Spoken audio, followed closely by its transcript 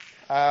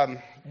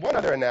One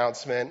other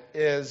announcement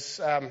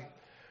is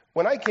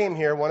when I came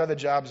here, one of the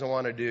jobs I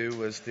want to do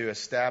was to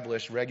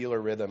establish regular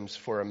rhythms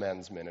for a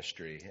men's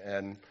ministry.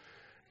 And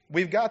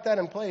we've got that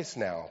in place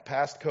now.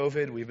 Past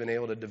COVID, we've been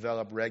able to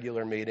develop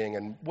regular meeting.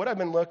 And what I've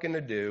been looking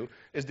to do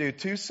is do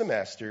 2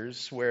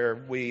 semesters where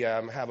we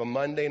have a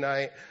Monday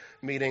night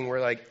meeting where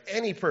like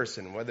any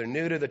person, whether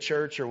new to the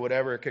church or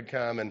whatever, could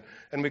come.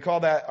 And we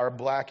call that our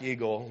Black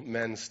Eagle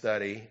men's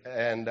study.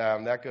 And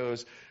that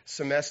goes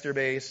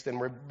semester-based.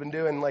 And we've been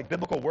doing like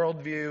biblical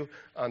worldview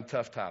on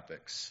tough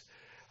topics.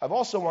 I've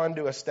also wanted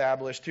to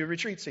establish 2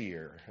 retreats a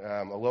year,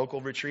 a local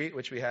retreat,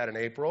 which we had in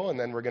April, and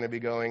then we're going to be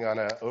going on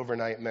an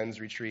overnight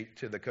men's retreat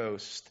to the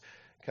coast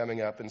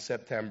coming up in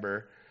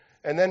September,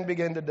 and then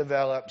begin to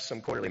develop some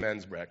quarterly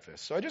men's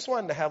breakfasts. So I just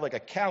wanted to have like a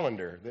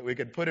calendar that we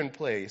could put in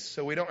place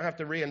so we don't have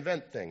to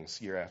reinvent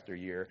things year after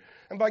year.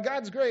 And by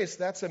God's grace,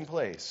 that's in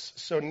place.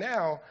 So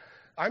now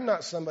I'm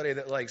not somebody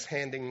that likes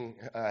hanging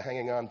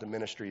on to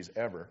ministries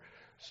ever.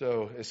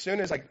 So as soon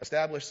as I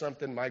establish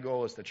something, my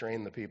goal is to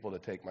train the people to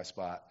take my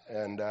spot.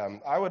 And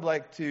I would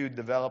like to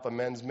develop a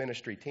men's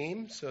ministry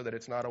team so that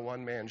it's not a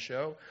one-man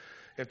show.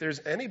 If there's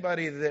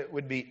anybody that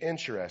would be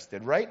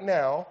interested, right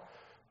now,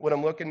 what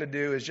I'm looking to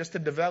do is just to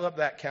develop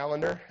that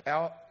calendar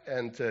out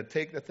and to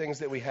take the things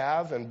that we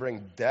have and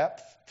bring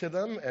depth to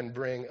them and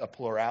bring a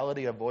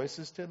plurality of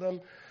voices to them.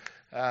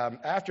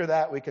 After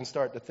that, we can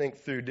start to think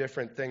through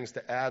different things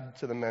to add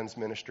to the men's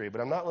ministry.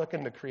 But I'm not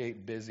looking to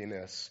create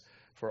busyness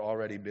for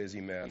already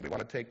busy men. We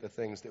want to take the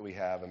things that we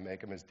have and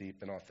make them as deep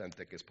and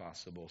authentic as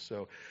possible.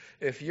 So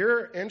if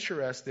you're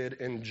interested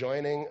in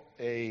joining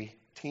a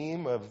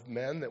team of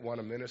men that want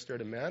to minister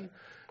to men,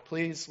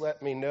 please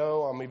let me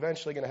know. I'm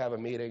eventually going to have a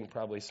meeting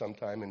probably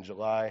sometime in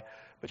July.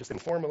 But just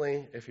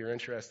informally, if you're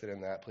interested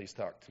in that, please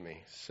talk to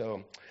me.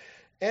 So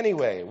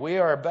anyway, we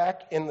are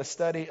back in the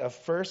study of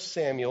 1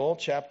 Samuel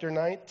chapter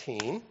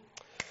 19.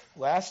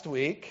 Last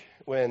week,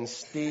 when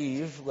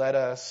Steve led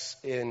us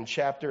in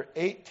chapter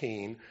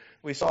 18,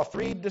 we saw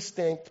 3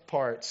 distinct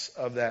parts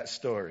of that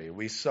story.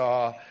 We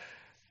saw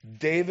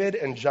David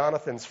and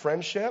Jonathan's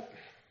friendship.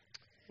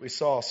 We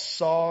saw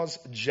Saul's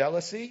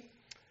jealousy.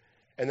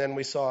 And then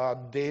we saw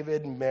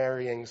David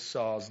marrying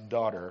Saul's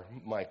daughter,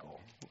 Michal.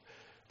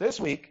 This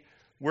week,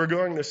 we're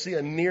going to see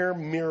a near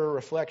mirror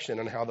reflection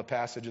on how the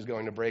passage is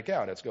going to break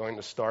out. It's going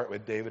to start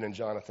with David and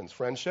Jonathan's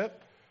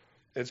friendship.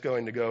 It's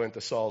going to go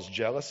into Saul's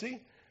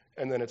jealousy.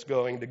 And then it's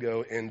going to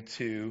go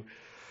into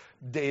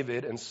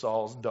David and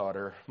Saul's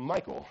daughter,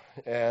 Michal.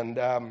 And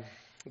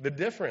the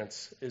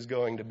difference is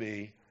going to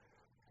be,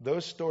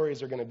 those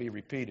stories are going to be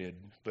repeated,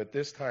 but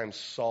this time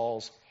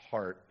Saul's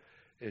heart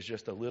is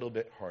just a little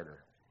bit harder.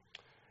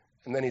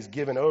 And then he's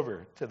given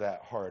over to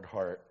that hard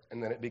heart,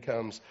 and then it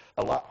becomes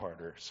a lot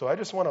harder. So I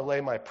just want to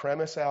lay my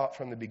premise out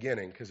from the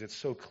beginning because it's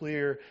so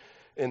clear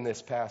in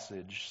this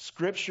passage.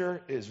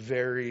 Scripture is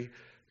very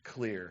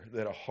clear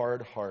that a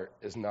hard heart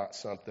is not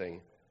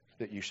something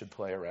that you should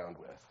play around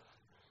with.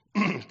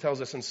 It tells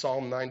us in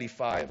Psalm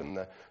 95, and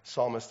the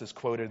psalmist is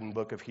quoted in the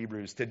book of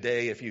Hebrews,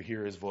 "Today, if you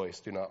hear his voice,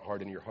 do not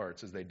harden your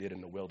hearts as they did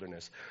in the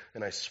wilderness.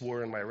 And I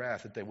swore in my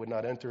wrath that they would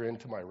not enter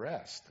into my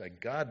rest."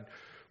 Like God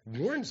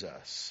warns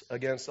us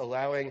against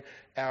allowing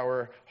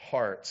our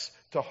hearts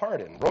to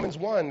harden. Romans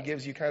 1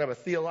 gives you kind of a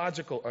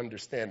theological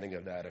understanding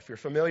of that. If you're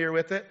familiar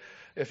with it,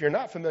 if you're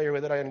not familiar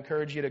with it, I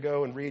encourage you to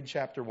go and read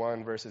chapter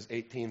 1, verses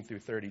 18 through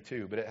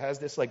 32. But it has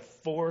this like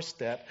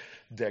 4-step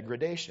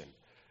degradation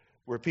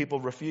where people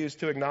refuse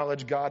to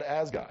acknowledge God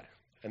as God,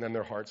 and then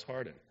their hearts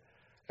harden.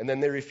 And then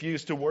they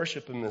refuse to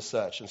worship him as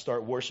such and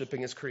start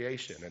worshiping his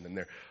creation, and then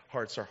their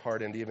hearts are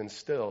hardened even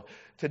still.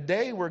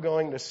 Today we're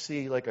going to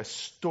see like a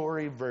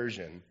story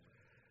version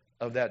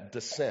of that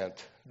descent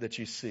that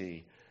you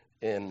see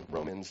in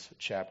Romans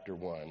chapter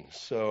 1.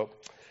 So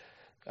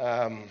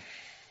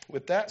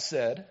with that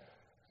said,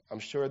 I'm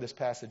sure this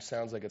passage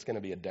sounds like it's going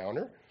to be a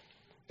downer.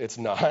 It's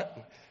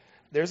not.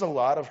 There's a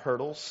lot of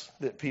hurdles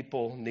that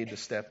people need to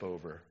step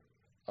over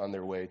on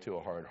their way to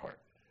a hard heart.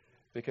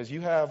 Because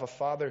you have a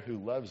Father who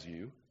loves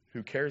you,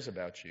 who cares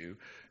about you,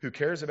 who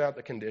cares about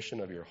the condition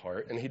of your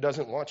heart, and he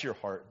doesn't want your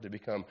heart to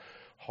become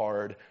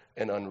hard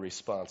and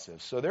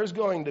unresponsive. So there's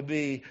going to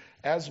be,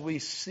 as we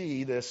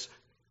see this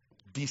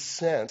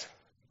descent,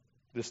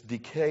 this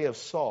decay of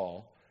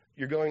Saul,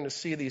 you're going to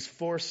see these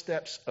 4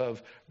 steps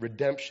of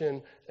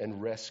redemption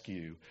and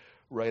rescue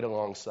right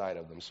alongside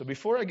of them. So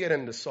before I get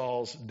into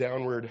Saul's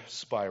downward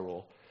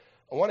spiral,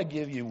 I want to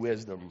give you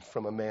wisdom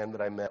from a man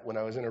that I met when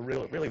I was in a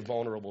really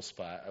vulnerable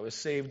spot. I was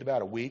saved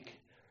about a week.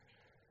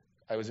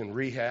 I was in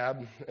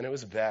rehab, and it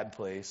was a bad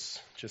place,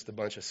 just a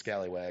bunch of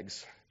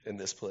scallywags in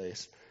this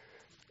place.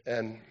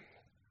 And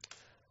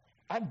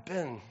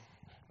I'm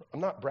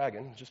not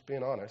bragging, just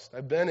being honest,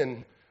 I've been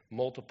in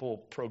multiple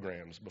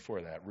programs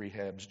before that,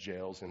 rehabs,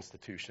 jails,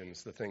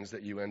 institutions, the things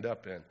that you end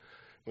up in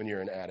when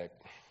you're an addict.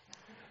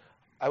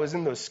 I was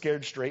in those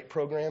Scared Straight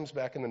programs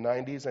back in the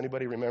 90s.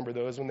 Anybody remember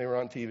those when they were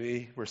on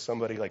TV, where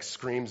somebody like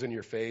screams in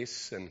your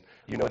face and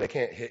you know they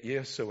can't hit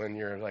you, so when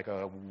you're like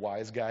a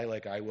wise guy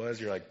like I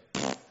was, you're like,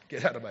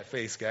 get out of my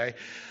face, guy.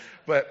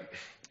 But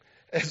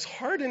as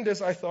hardened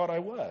as I thought I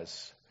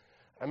was,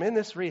 I'm in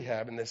this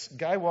rehab, and this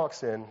guy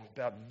walks in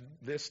about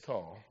this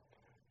tall.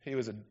 He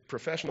was a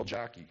professional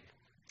jockey.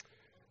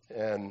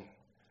 And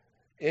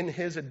in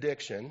his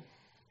addiction,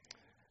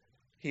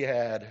 he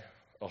had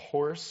a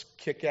horse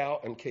kick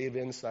out and cave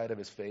inside of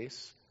his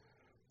face.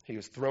 He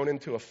was thrown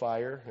into a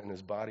fire, and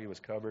his body was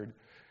covered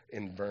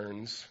in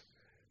burns.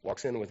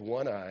 Walks in with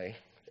one eye,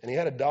 and he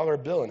had a dollar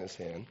bill in his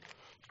hand.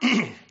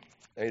 And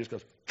he just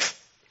goes,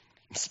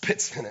 and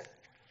spits in it,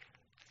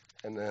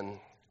 and then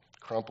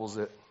crumples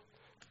it,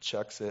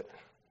 chucks it,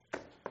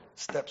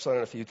 steps on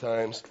it a few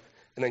times,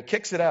 and then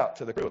kicks it out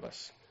to the crew of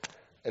us.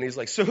 And he's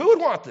like, so who would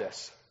want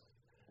this?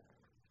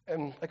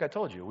 And like I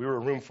told you, we were a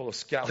room full of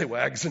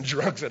scallywags and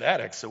drunks and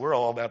addicts, so we're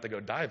all about to go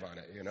dive on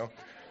it, you know. And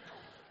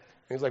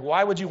he's like,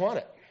 why would you want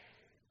it? I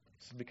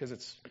said, because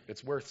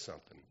it's worth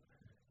something.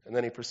 And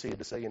then he proceeded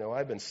to say,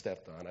 I've been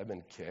stepped on, I've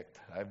been kicked,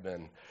 I've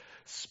been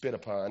spit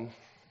upon,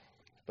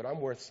 but I'm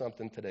worth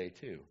something today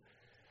too.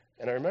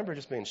 And I remember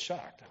just being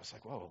shocked. I was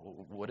like, whoa,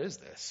 what is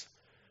this?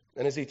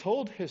 And as he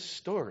told his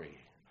story,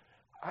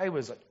 I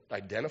was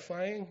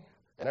identifying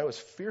and I was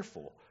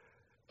fearful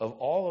of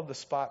all of the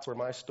spots where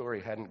my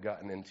story hadn't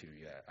gotten into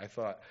yet. I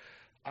thought,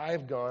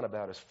 I've gone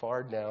about as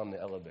far down the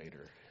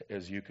elevator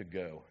as you could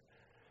go.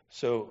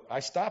 So I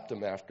stopped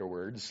him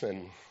afterwards,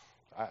 and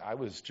I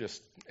was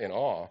just in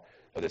awe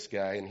of this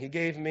guy. And he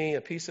gave me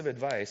a piece of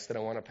advice that I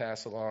want to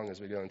pass along as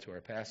we go into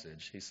our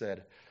passage. He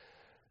said,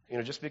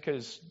 just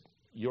because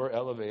your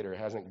elevator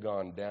hasn't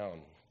gone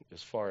down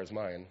as far as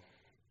mine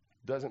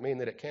doesn't mean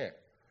that it can't.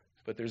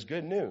 But there's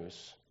good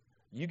news.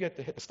 You get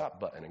to hit the stop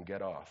button and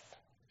get off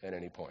at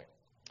any point.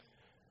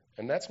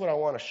 And that's what I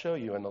want to show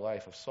you in the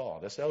life of Saul.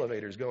 This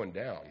elevator is going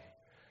down.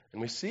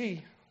 And we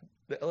see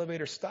the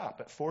elevator stop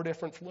at 4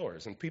 different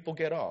floors, and people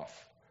get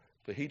off.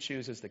 But he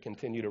chooses to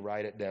continue to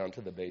ride it down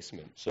to the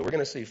basement. So we're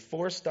going to see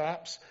 4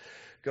 stops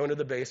going to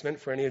the basement.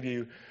 For any of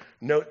you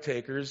note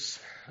takers,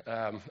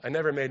 I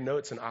never made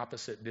notes in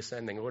opposite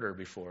descending order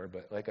before,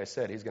 but like I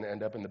said, he's going to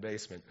end up in the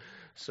basement.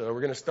 So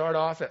we're going to start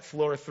off at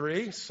floor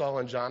 3, Saul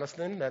and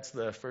Jonathan. That's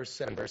the first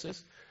 7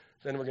 verses.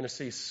 Then we're going to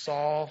see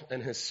Saul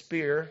and his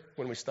spear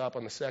when we stop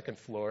on the 2nd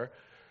floor.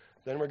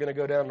 Then we're going to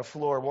go down to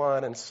floor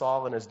 1 and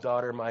Saul and his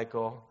daughter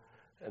Michal.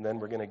 And then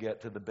we're going to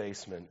get to the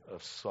basement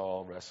of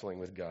Saul wrestling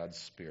with God's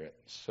Spirit.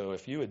 So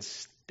if you would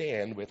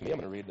stand with me, I'm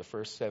going to read the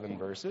first 7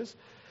 verses,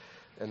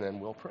 and then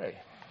we'll pray.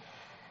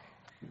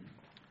 It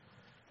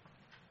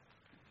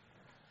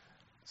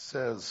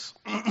says,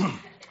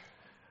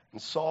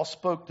 And Saul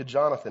spoke to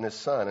Jonathan his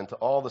son and to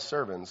all the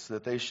servants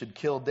that they should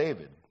kill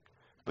David.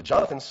 But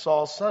Jonathan,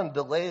 Saul's son,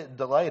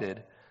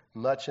 delighted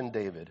much in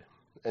David.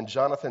 And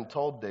Jonathan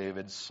told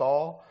David,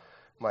 Saul,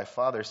 my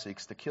father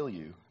seeks to kill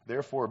you.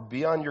 Therefore,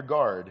 be on your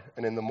guard,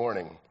 and in the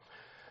morning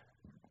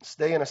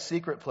stay in a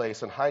secret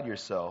place and hide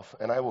yourself,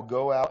 and I will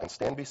go out and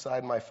stand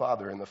beside my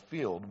father in the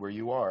field where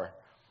you are.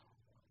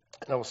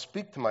 And I will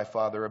speak to my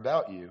father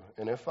about you,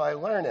 and if I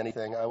learn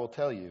anything, I will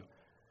tell you.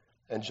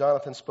 And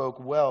Jonathan spoke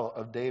well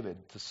of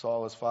David to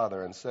Saul his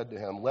father, and said to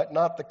him, Let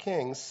not the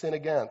king sin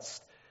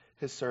against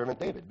his servant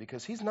David,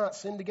 because he's not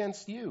sinned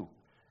against you,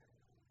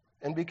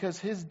 and because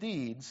his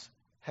deeds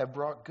have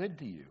brought good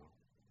to you.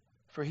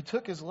 For he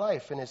took his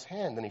life in his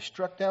hand, and he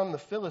struck down the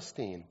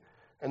Philistine,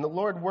 and the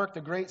Lord worked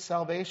a great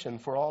salvation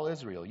for all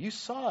Israel. You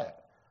saw it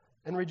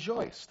and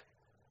rejoiced.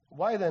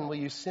 Why then will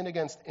you sin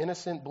against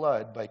innocent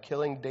blood by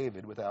killing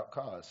David without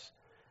cause?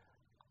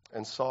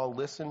 And Saul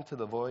listened to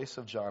the voice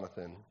of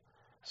Jonathan.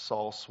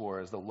 Saul swore,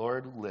 As the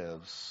Lord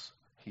lives,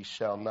 he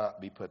shall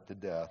not be put to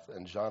death.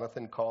 And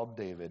Jonathan called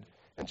David,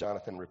 and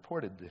Jonathan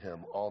reported to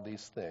him all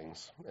these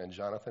things. And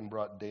Jonathan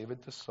brought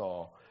David to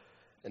Saul,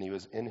 and he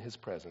was in his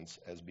presence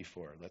as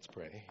before. Let's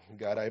pray.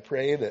 God, I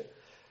pray that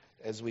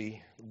as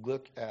we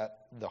look at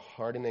the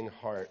hardening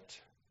heart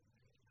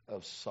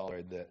of Saul,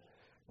 Lord, that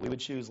we would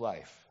choose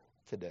life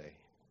today.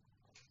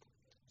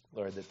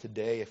 Lord, that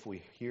today, if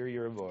we hear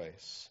your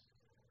voice,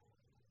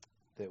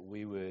 that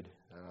we would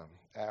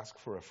ask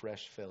for a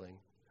fresh filling,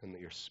 and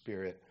that your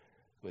Spirit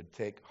would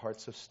take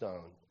hearts of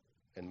stone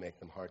and make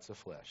them hearts of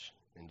flesh.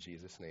 In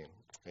Jesus' name,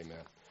 amen.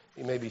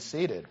 You may be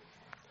seated.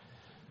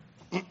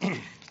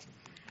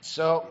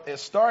 So it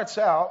starts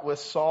out with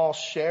Saul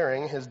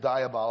sharing his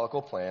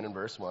diabolical plan in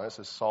verse 1. It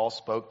says, Saul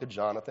spoke to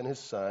Jonathan his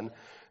son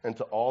and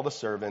to all the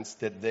servants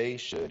that they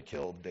should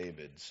kill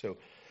David. So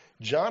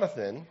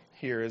Jonathan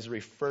here is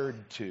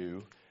referred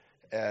to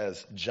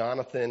as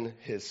Jonathan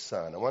his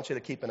son. I want you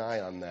to keep an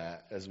eye on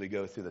that as we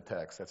go through the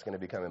text. That's going to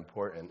become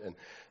important.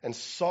 And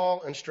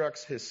Saul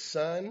instructs his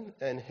son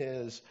and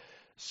his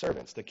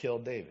servants to kill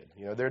David.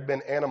 There had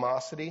been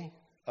animosity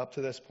up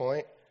to this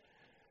point.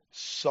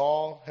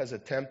 Saul has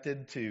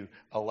attempted to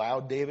allow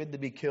David to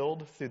be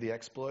killed through the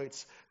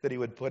exploits that he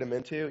would put him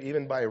into.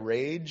 Even by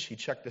rage, he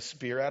chucked a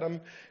spear at him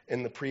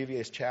in the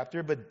previous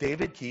chapter, but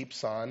David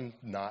keeps on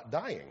not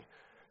dying.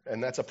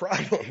 And that's a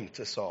problem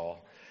to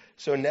Saul.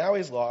 So now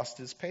he's lost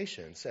his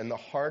patience, and the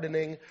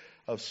hardening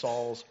of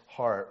Saul's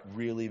heart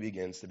really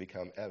begins to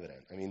become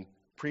evident.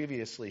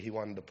 Previously, he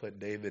wanted to put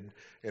David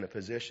in a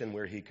position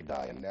where he could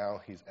die, and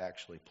now he's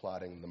actually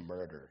plotting the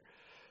murder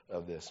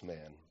of this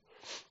man.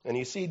 And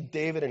you see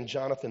David and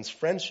Jonathan's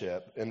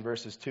friendship in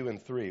verses 2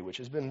 and 3, which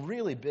has been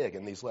really big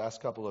in these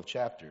last couple of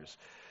chapters.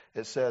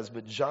 It says,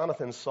 "But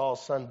Jonathan,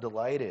 Saul's son,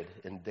 delighted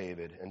in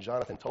David, and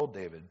Jonathan told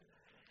David,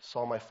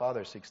 'Saul, my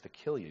father, seeks to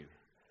kill you.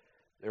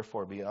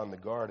 Therefore, be on the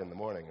guard in the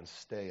morning and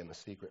stay in the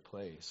secret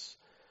place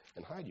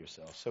and hide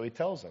yourself.'" So he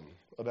tells him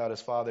about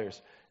his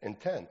father's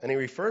intent. And he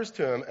refers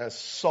to him as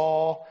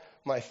Saul,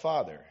 my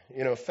father.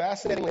 You know,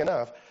 fascinatingly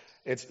enough,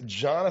 it's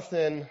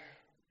Jonathan,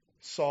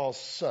 Saul's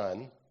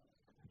son,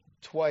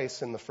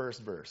 twice in the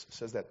first verse. It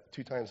says that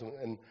 2 times.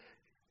 And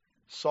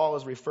Saul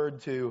is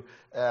referred to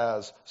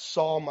as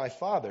Saul, my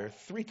father,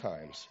 3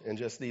 times in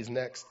just these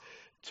next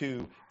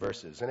 2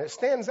 verses. And it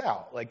stands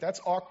out. Like,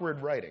 that's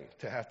awkward writing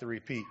to have to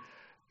repeat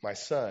my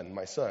son,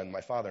 my son,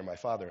 my father, my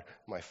father,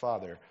 my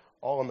father,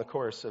 all in the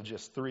course of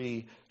just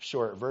 3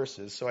 short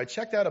verses. So I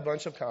checked out a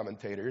bunch of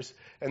commentators,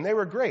 and they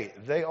were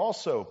great. They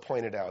also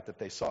pointed out that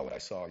they saw what I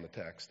saw in the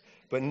text,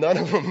 but none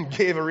of them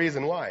gave a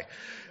reason why.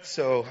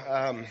 So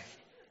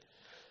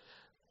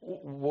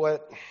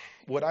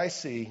what I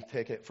see,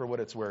 take it for what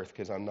it's worth,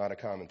 because I'm not a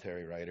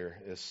commentary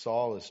writer, is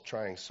Saul is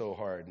trying so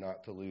hard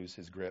not to lose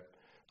his grip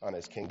on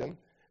his kingdom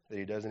that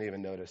he doesn't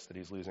even notice that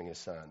he's losing his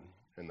son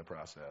in the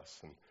process.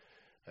 And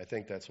I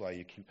think that's why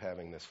you keep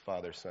having this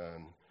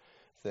father-son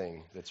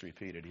thing that's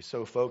repeated. He's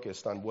so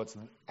focused on what's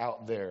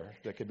out there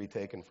that could be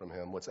taken from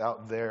him, what's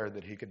out there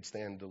that he could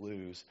stand to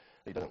lose,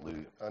 he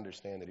doesn't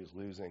understand that he's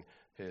losing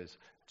his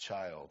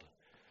child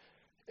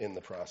in the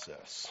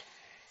process.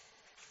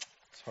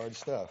 It's hard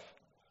stuff.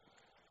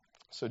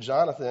 So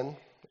Jonathan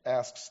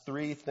asks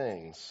 3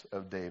 things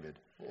of David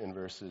in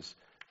verses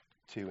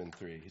 2 and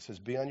 3. He says,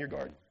 "Be on your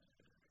guard.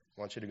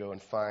 I want you to go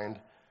and find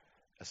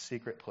a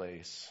secret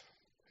place,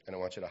 and I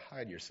want you to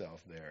hide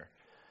yourself there."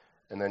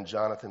 And then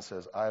Jonathan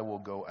says, "I will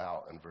go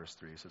out," in verse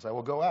 3. He says, "I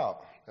will go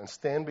out and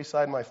stand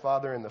beside my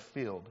father in the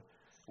field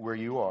where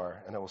you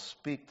are, and I will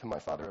speak to my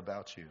father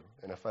about you.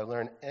 And if I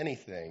learn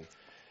anything,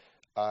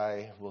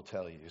 I will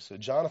tell you." So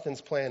Jonathan's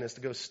plan is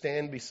to go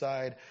stand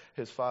beside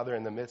his father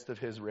in the midst of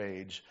his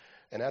rage,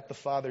 and at the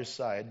father's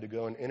side to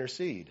go and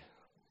intercede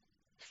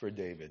for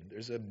David.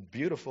 There's a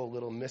beautiful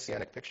little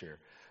messianic picture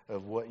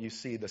of what you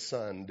see the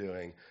son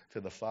doing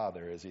to the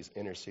father as he's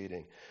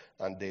interceding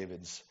on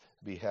David's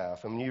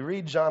behalf. And when you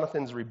read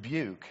Jonathan's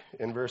rebuke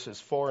in verses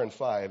 4 and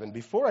 5, and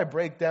before I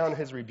break down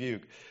his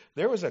rebuke,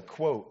 there was a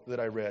quote that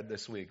I read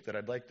this week that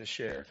I'd like to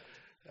share.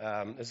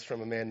 This is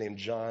from a man named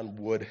John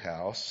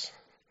Woodhouse.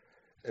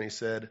 And he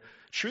said,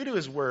 "True to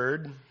his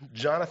word,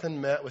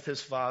 Jonathan met with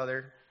his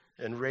father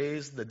and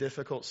raised the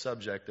difficult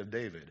subject of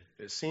David.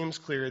 It seems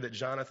clear that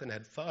Jonathan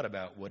had thought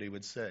about what he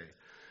would say.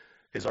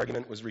 His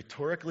argument was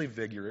rhetorically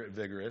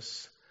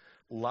vigorous,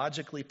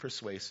 logically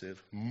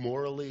persuasive,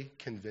 morally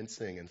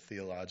convincing, and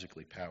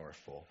theologically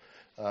powerful."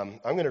 I'm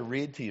going to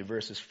read to you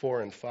verses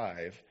 4 and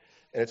 5,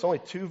 and it's only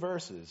 2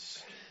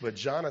 verses, but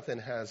Jonathan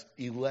has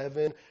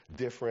 11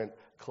 different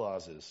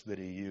clauses that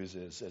he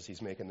uses as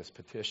he's making this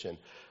petition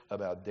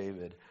about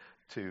David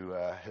to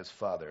his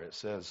father. It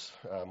says,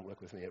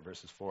 look with me at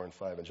verses 4 and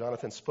 5. "And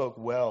Jonathan spoke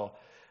well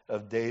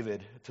of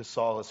David to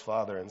Saul his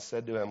father and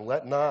said to him,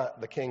 'Let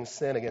not the king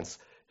sin against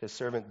his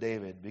servant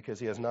David, because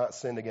he has not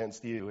sinned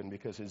against you, and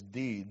because his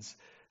deeds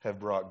have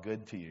brought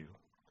good to you.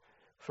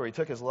 For he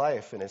took his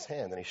life in his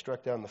hand, and he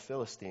struck down the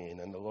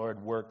Philistine, and the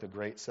Lord worked a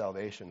great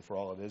salvation for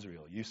all of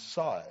Israel. You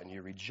saw it, and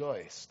you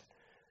rejoiced.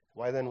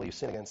 Why then will you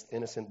sin against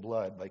innocent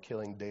blood by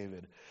killing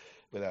David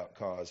without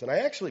cause?'" And I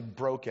actually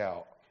broke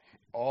out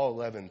all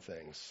 11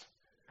 things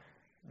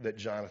that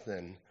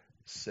Jonathan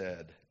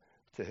said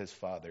to his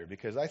father,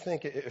 because I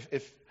think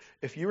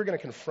if you were going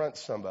to confront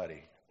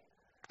somebody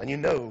and you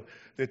know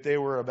that they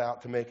were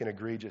about to make an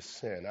egregious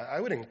sin, I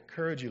would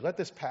encourage you, let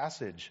this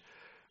passage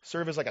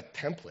serve as like a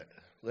template.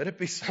 Let it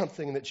be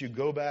something that you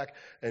go back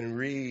and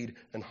read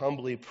and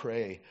humbly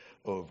pray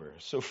over.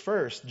 So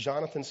first,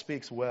 Jonathan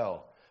speaks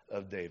well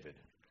of David.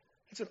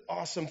 It's an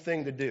awesome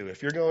thing to do.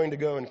 If you're going to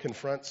go and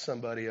confront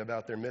somebody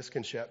about their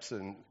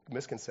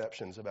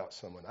misconceptions about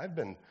someone. I've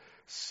been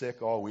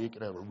sick all week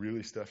and I have a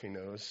really stuffy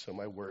nose, so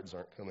my words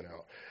aren't coming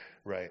out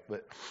right.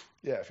 But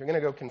yeah, if you're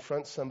going to go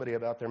confront somebody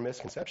about their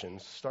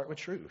misconceptions, start with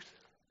truth.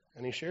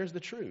 And he shares the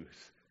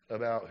truth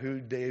about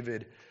who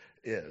David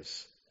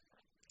is.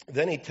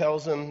 Then he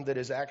tells him that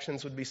his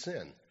actions would be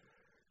sin.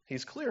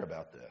 He's clear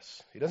about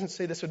this. He doesn't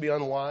say this would be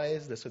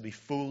unwise, this would be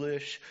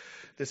foolish,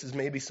 this is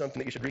maybe something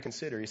that you should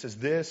reconsider. He says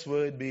this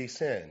would be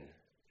sin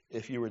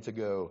if you were to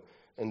go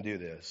and do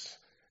this.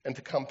 And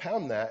to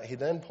compound that, he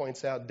then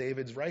points out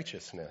David's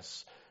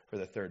righteousness for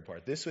the third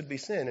part. This would be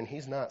sin, and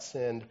he's not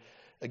sinned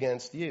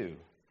against you.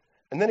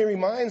 And then he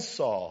reminds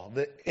Saul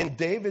that in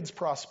David's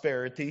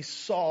prosperity,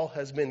 Saul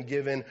has been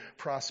given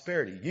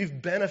prosperity.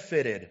 You've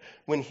benefited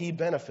when he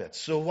benefits.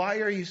 So why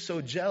are you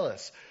so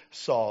jealous,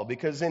 Saul?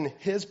 Because in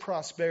his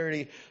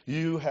prosperity,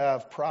 you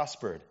have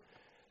prospered.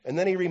 And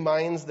then he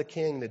reminds the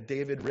king that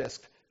David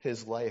risked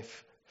his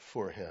life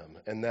for him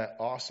and that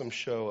awesome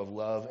show of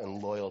love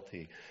and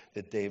loyalty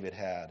that David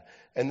had.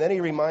 And then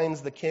he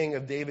reminds the king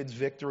of David's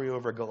victory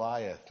over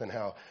Goliath and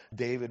how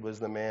David was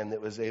the man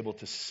that was able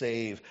to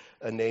save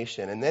a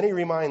nation. And then he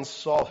reminds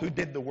Saul who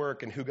did the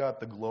work and who got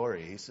the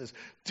glory. He says,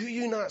 do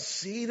you not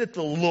see that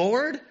the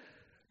Lord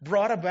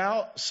brought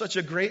about such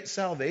a great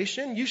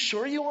salvation? You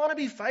sure you want to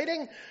be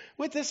fighting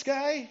with this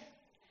guy?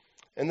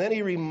 And then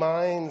he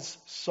reminds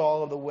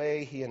Saul of the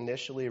way he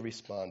initially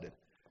responded.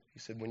 He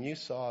said, when you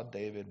saw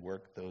David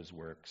work those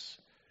works,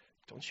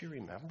 don't you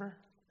remember?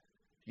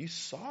 You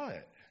saw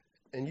it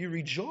and you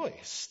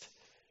rejoiced.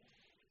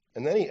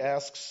 And then he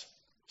asks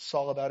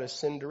Saul about his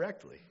sin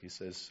directly. He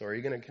says, so are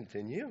you going to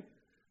continue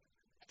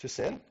to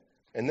sin?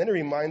 And then he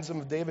reminds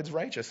him of David's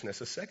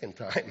righteousness a second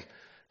time,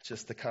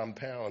 just to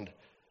compound.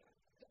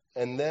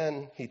 And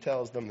then he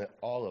tells them that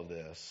all of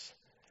this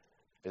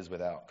is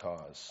without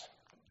cause.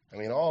 I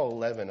mean, all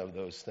 11 of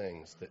those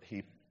things that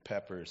he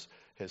peppers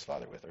his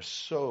father with are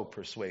so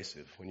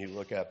persuasive when you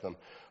look at them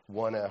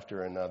one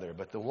after another.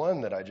 But the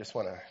one that I just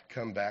want to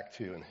come back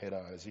to and hit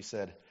on is he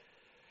said,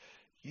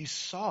 you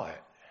saw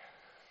it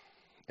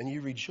and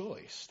you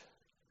rejoiced.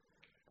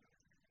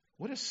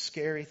 What a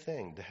scary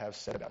thing to have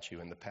said about you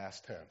in the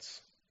past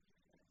tense.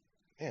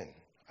 Man,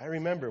 I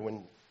remember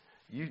when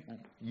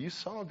you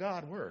saw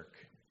God work.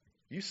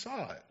 You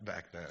saw it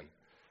back then.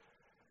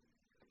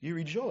 You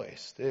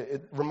rejoiced.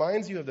 It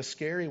reminds you of the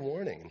scary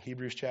warning in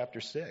Hebrews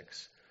chapter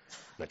 6.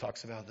 And it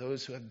talks about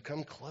those who have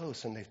come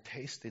close and they've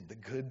tasted the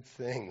good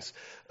things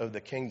of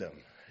the kingdom.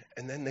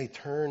 And then they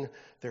turn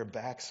their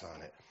backs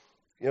on it.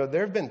 You know,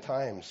 there have been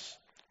times,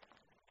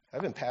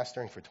 I've been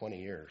pastoring for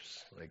 20 years.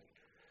 Like,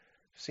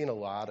 I've seen a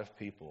lot of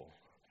people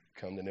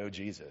come to know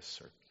Jesus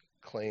or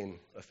claim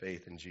a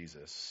faith in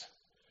Jesus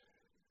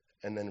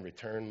and then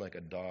return like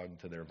a dog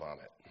to their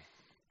vomit.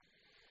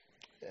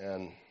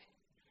 And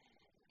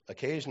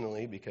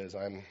occasionally, because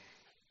I'm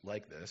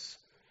like this,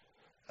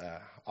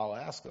 I'll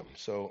ask them,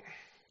 so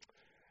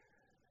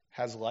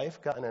has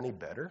life gotten any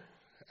better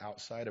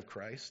outside of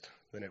Christ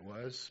than it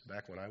was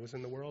back when I was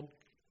in the world?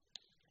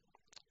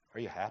 Are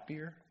you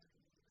happier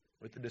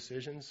with the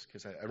decisions?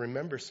 Because I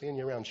remember seeing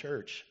you around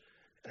church,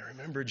 and I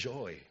remember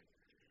joy.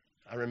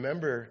 I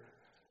remember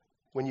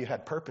when you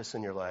had purpose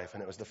in your life,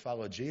 and it was to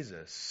follow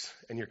Jesus,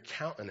 and your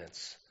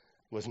countenance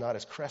was not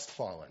as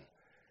crestfallen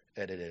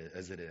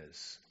as it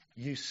is.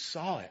 You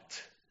saw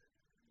it,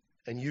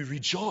 and you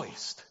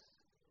rejoiced.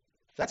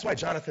 That's why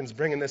Jonathan's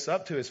bringing this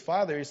up to his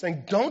father. He's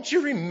saying, don't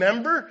you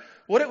remember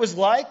what it was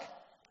like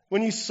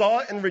when you saw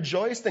it and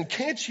rejoiced? And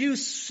can't you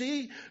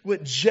see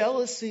what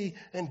jealousy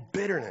and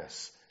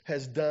bitterness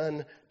has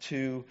done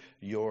to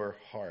your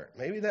heart?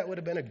 Maybe that would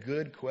have been a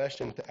good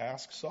question to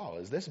ask Saul.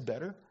 Is this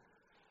better?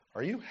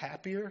 Are you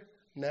happier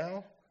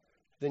now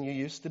than you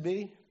used to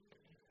be?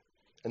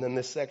 And then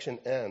this section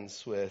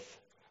ends with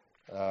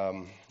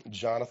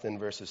Jonathan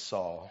versus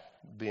Saul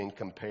being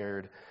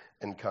compared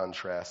and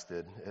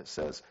contrasted. It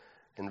says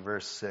in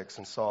verse 6,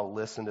 and Saul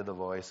listened to the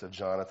voice of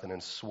Jonathan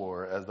and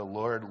swore, as the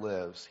Lord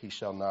lives, he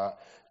shall not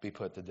be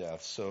put to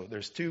death. So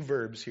there's two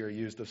verbs here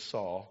used of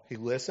Saul. He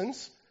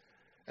listens,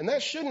 and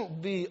that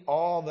shouldn't be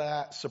all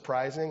that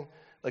surprising.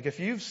 Like if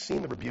you've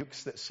seen the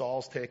rebukes that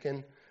Saul's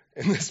taken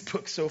in this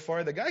book so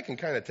far, the guy can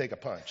kind of take a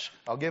punch.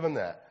 I'll give him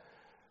that.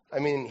 I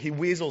mean, he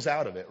weasels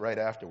out of it right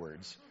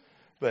afterwards.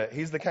 But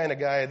he's the kind of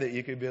guy that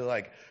you could be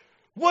like,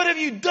 what have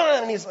you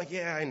done? And he's like,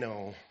 yeah, I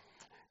know.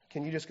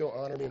 Can you just go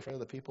honor me in front of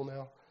the people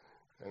now?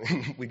 I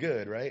mean, we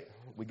good, right?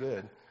 We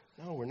good.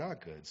 No, we're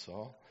not good,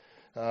 Saul.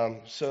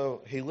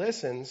 So he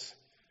listens,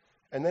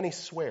 and then he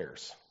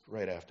swears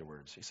right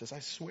afterwards. He says, I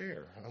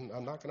swear,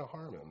 I'm not going to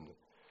harm him.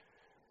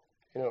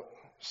 You know,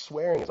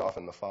 swearing is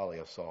often the folly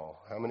of Saul.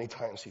 How many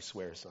times he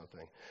swears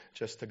something,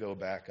 just to go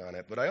back on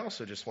it. But I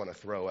also just want to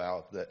throw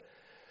out that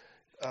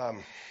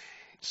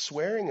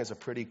swearing is a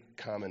pretty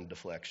common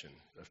deflection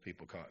of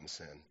people caught in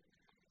sin.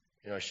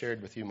 You know, I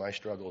shared with you my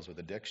struggles with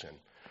addiction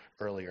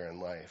earlier in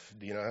life.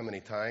 Do you know how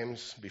many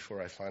times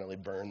before I finally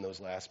burned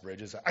those last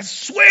bridges, I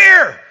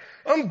swear,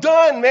 I'm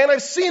done, man.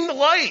 I've seen the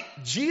light.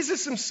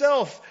 Jesus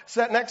himself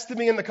sat next to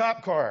me in the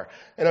cop car,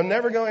 and I'm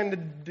never going to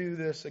do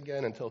this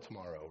again until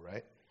tomorrow,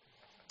 right?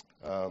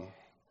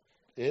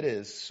 It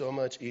is so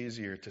much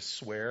easier to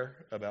swear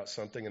about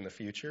something in the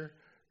future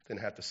than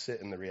have to sit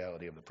in the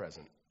reality of the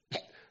present.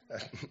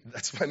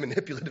 That's why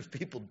manipulative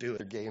people do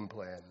their game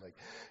plan. Like,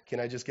 can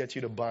I just get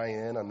you to buy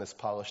in on this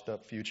polished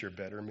up future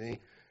better me?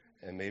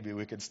 And maybe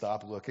we could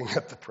stop looking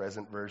at the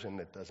present version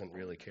that doesn't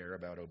really care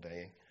about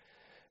obeying.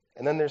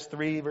 And then there's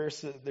three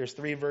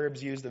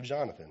verbs used of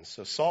Jonathan.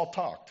 So Saul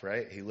talked,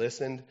 right? He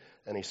listened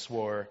and he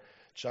swore.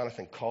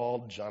 Jonathan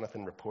called,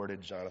 Jonathan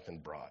reported, Jonathan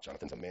brought.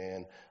 Jonathan's a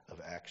man of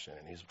action.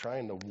 And he's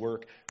trying to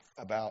work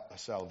about a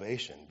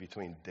salvation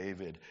between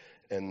David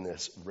and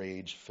this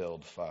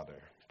rage-filled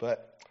father.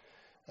 But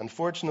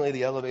unfortunately,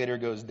 the elevator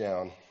goes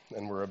down,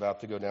 and we're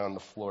about to go down the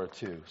floor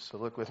too. So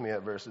look with me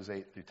at verses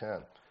 8 through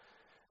 10.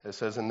 It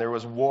says, and there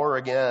was war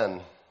again,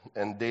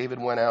 and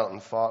David went out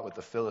and fought with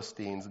the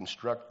Philistines and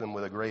struck them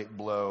with a great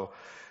blow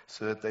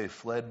so that they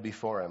fled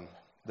before him.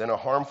 Then a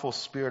harmful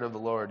spirit of the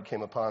Lord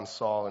came upon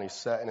Saul, and he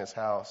sat in his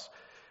house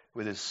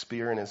with his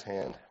spear in his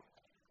hand.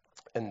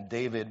 And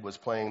David was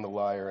playing the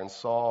lyre, and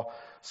Saul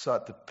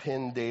sought to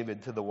pin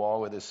David to the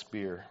wall with his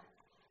spear.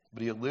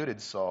 But he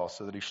eluded Saul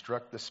so that he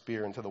struck the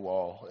spear into the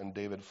wall, and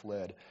David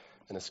fled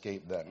and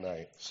escaped that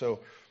night. So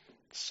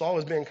Saul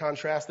was being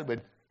contrasted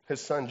with his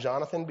son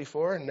Jonathan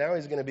before, and now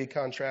he's going to be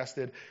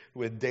contrasted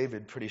with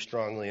David pretty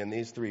strongly in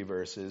these 3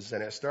 verses.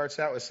 And it starts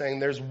out with saying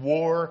there's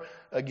war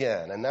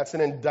again, and that's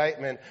an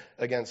indictment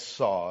against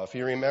Saul. If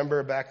you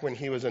remember back when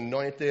he was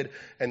anointed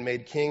and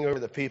made king over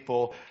the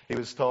people, he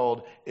was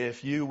told,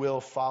 if you will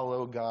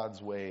follow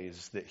God's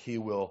ways, that he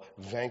will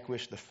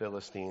vanquish the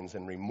Philistines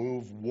and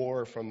remove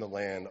war from the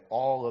land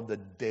all of the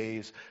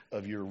days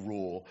of your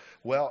rule.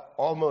 Well,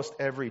 almost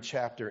every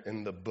chapter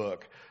in the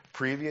book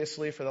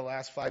previously for the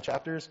last 5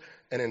 chapters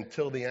and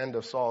until the end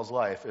of Saul's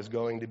life is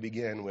going to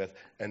begin with,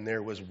 and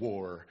there was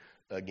war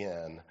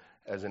again,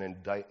 as an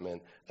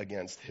indictment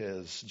against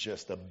his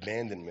just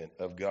abandonment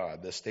of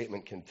God. This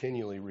statement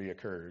continually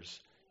reoccurs.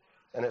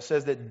 And it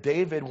says that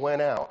David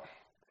went out,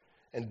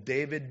 and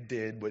David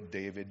did what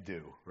David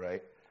do,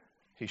 right?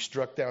 He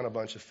struck down a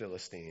bunch of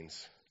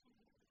Philistines.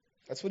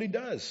 That's what he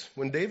does.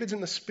 When David's in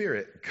the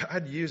Spirit,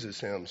 God uses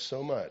him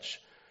so much.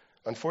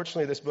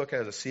 Unfortunately, this book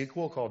has a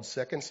sequel called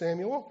 2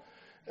 Samuel,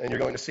 and you're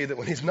going to see that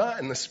when he's not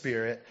in the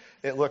Spirit,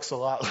 it looks a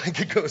lot like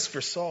it goes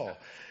for Saul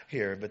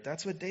here. But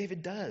that's what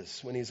David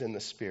does when he's in the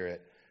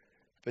Spirit.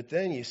 But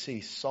then you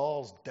see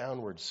Saul's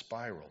downward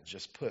spiral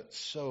just put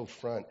so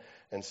front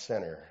and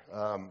center.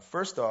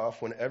 First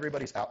off, when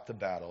everybody's out to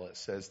battle, it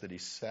says that he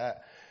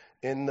sat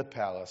in the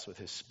palace with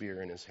his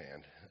spear in his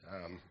hand.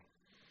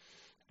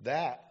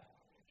 That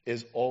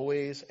is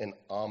always an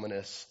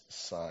ominous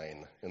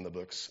sign in the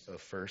books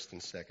of 1st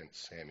and 2nd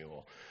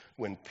Samuel,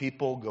 when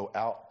people go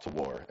out to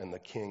war and the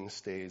king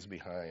stays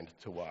behind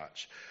to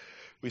watch.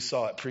 We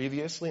saw it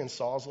previously in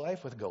Saul's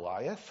life with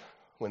Goliath,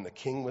 when the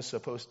king was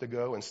supposed to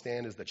go and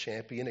stand as the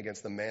champion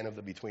against the man of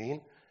the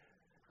between.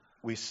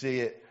 We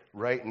see it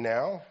right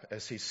now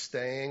as he's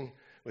staying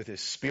with his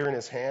spear in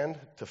his hand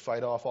to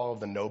fight off all of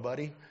the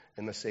nobody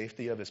in the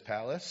safety of his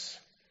palace.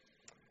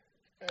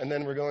 And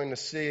then we're going to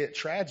see it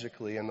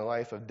tragically in the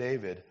life of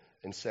David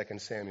in 2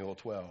 Samuel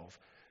 12,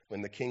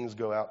 when the kings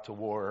go out to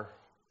war,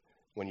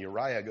 when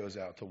Uriah goes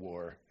out to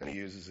war, and he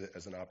uses it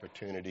as an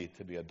opportunity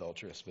to be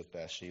adulterous with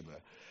Bathsheba.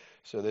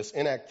 So this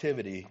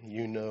inactivity,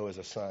 you know, is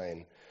a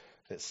sign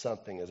that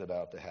something is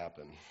about to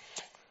happen.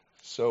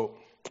 So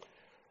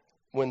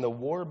when the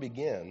war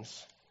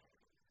begins,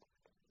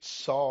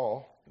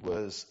 Saul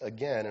was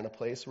again in a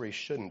place where he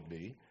shouldn't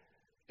be,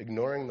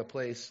 ignoring the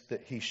place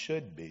that he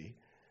should be,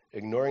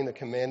 ignoring the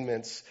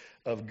commandments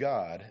of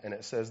God, and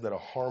it says that a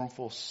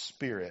harmful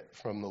spirit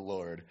from the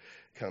Lord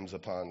comes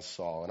upon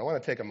Saul. And I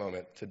want to take a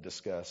moment to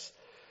discuss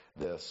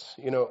this.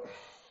 You know,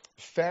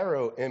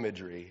 Pharaoh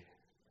imagery,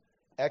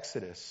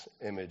 Exodus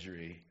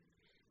imagery,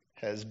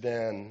 has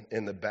been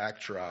in the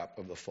backdrop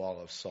of the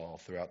fall of Saul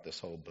throughout this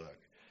whole book.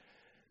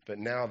 But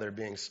now they're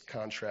being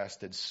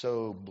contrasted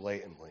so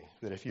blatantly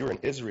that if you were an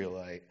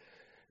Israelite,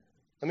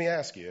 let me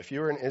ask you, if you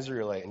were an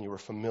Israelite and you were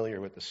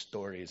familiar with the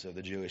stories of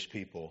the Jewish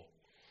people,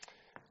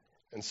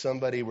 and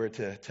somebody were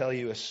to tell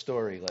you a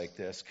story like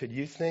this, could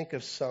you think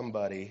of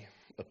somebody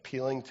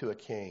appealing to a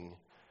king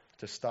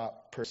to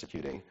stop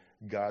persecuting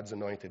God's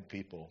anointed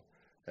people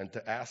and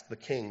to ask the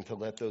king to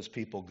let those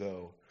people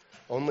go,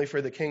 only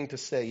for the king to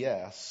say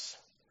yes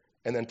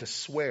and then to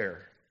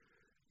swear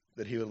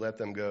that he would let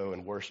them go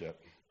and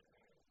worship,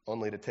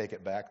 only to take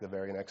it back the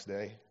very next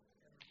day?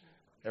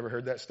 Ever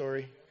heard that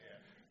story?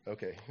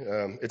 Okay.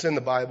 It's in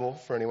the Bible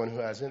for anyone who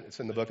hasn't.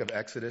 It's in the book of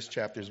Exodus,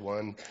 chapters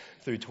 1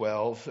 through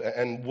 12.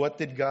 And what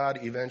did God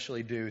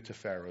eventually do to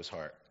Pharaoh's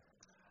heart?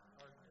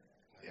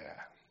 Yeah.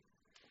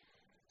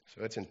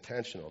 So it's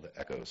intentional, the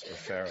echoes of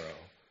Pharaoh,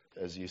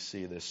 as you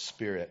see this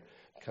spirit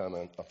come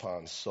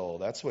upon Saul.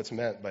 That's what's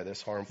meant by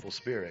this harmful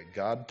spirit.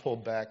 God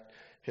pulled back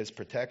his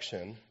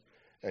protection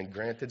and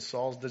granted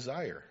Saul's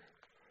desire.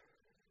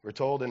 We're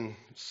told in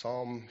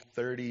Psalm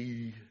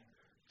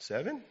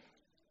 37,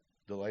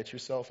 delight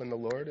yourself in the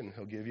Lord, and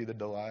he'll give you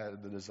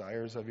the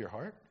desires of your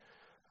heart.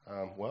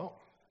 Well,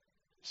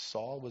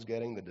 Saul was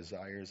getting the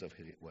desires of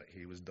what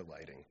he was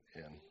delighting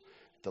in.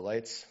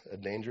 Delight's a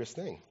dangerous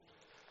thing.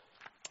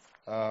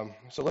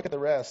 So look at the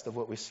rest of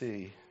what we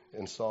see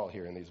in Saul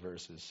here in these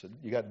verses. So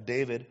you got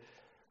David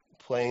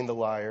playing the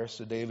lyre.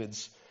 So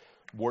David's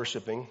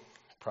worshiping,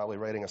 probably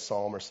writing a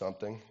psalm or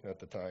something at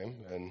the time.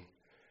 And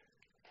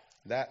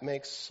that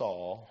makes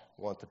Saul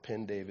want to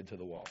pin David to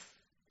the wall.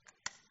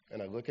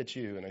 And I look at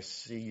you and I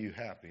see you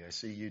happy. I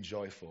see you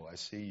joyful. I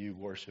see you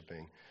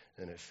worshiping.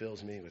 And it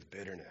fills me with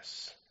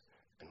bitterness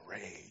and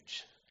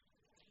rage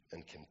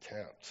and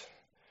contempt.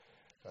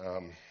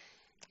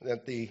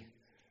 At the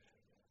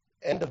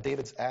end of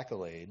David's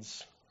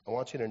accolades, I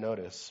want you to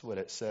notice what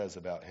it says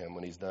about him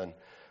when he's done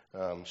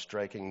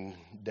striking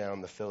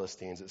down the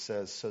Philistines. It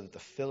says, so that the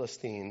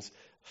Philistines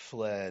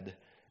fled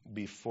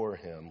before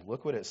him.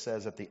 Look what it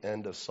says at the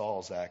end of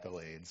Saul's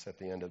accolades, at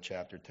the end of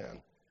chapter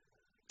 10.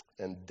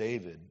 and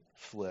David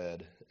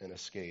fled and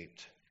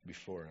escaped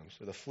before him.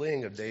 So the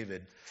fleeing of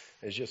David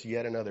is just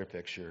yet another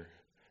picture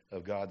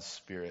of God's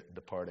Spirit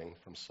departing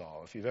from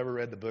Saul. If you've ever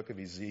read the book of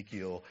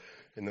Ezekiel,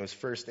 in those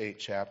first 8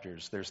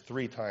 chapters, there's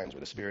 3 times where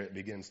the Spirit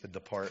begins to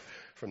depart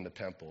from the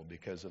temple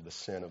because of the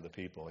sin of the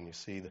people. And you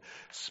see the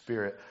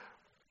Spirit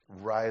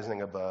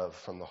rising above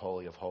from the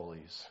Holy of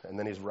Holies. And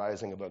then he's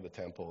rising above the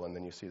temple, and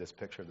then you see this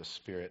picture of the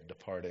Spirit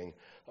departing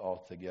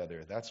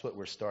altogether. That's what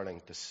we're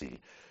starting to see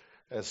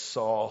as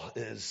Saul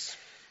is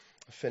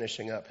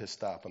finishing up his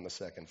stop on the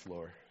 2nd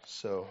floor.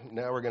 So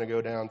now we're going to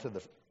go down to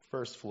the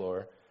 1st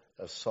floor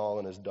of Saul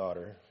and his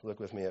daughter. Look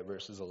with me at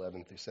verses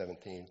 11 through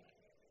 17.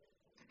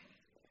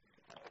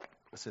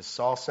 It says,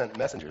 Saul sent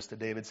messengers to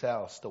David's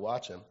house to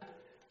watch him,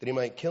 that he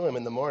might kill him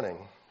in the morning.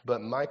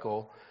 But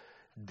Michal,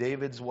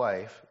 David's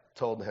wife,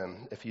 told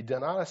him, if you do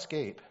not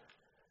escape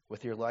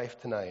with your life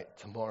tonight,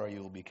 tomorrow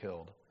you will be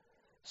killed.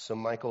 So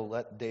Michal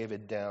let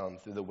David down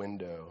through the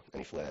window, and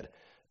he fled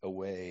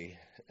away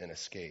and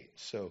escaped.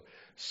 So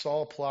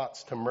Saul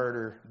plots to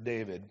murder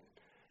David.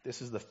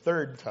 This is the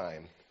 3rd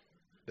time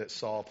that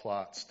Saul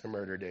plots to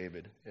murder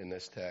David in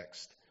this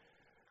text.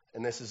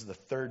 And this is the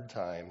 3rd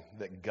time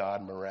that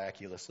God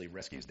miraculously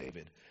rescues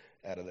David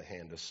out of the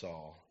hand of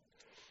Saul.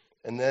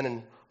 And then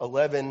in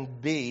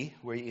 11b,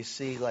 where you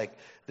see like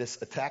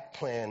this attack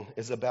plan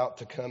is about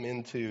to come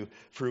into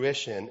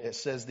fruition, it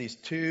says these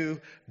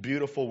 2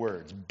 beautiful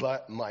words,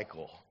 but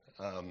Michal.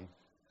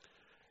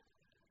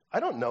 I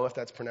don't know if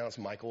that's pronounced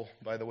Michael,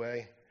 by the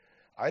way.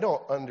 I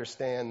don't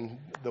understand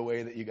the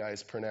way that you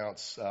guys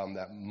pronounce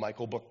that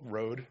Michael Book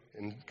Road,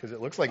 because it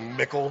looks like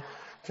Mickle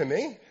to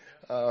me.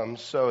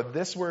 So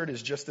this word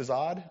is just as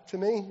odd to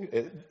me.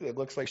 It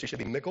looks like she should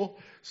be Mickle.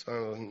 So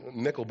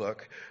Mickelbook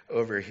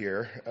over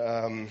here.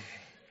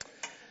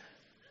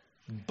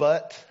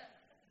 But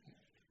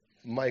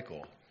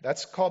Michael.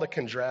 That's called a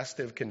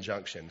contrastive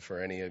conjunction for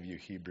any of you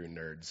Hebrew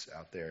nerds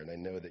out there. And I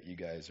know that you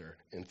guys are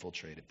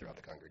infiltrated throughout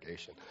the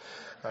congregation.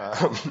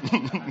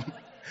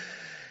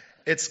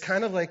 It's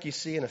kind of like you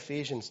see in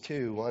Ephesians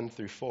 2, 1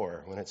 through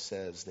 4, when it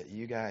says that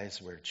you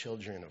guys were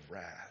children of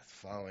wrath,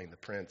 following the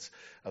prince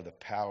of the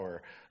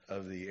power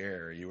of the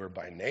air. You were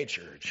by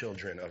nature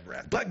children of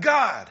wrath. But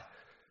God,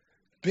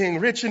 being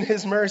rich in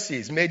his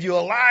mercies, made you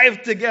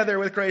alive together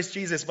with Christ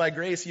Jesus. By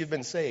grace you've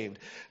been saved.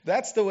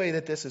 That's the way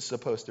that this is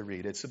supposed to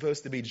read. It's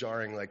supposed to be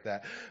jarring like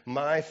that.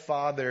 My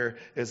father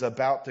is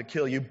about to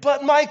kill you,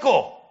 but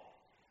Michael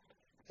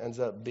ends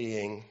up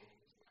being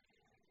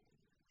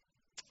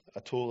a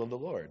tool of the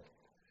Lord.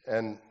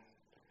 And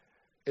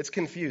it's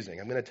confusing,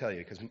 I'm going to tell you,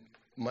 because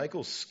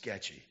Michael's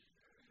sketchy.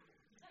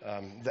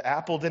 The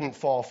apple didn't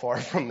fall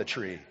far from the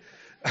tree.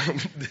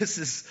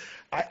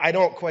 I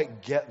don't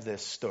quite get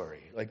this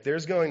story. Like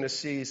there's going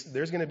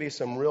to be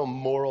some real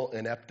moral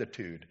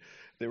ineptitude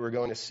that we're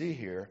going to see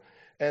here.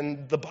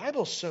 And the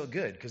Bible's so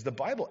good because the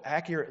Bible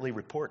accurately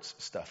reports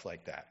stuff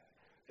like that.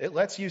 It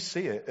lets you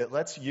see it. It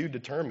lets you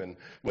determine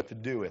what to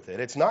do with it.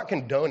 It's not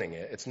condoning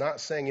it. It's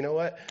not saying, you know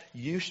what,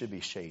 you should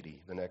be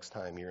shady the next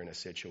time you're in a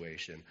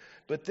situation.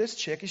 But this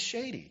chick is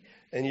shady,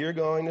 and you're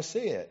going to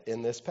see it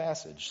in this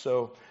passage.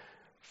 So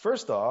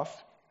first off,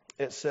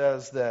 it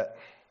says that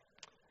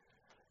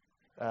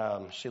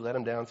she let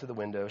him down through the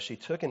window. She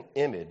took an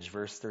image,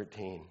 verse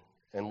 13,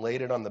 and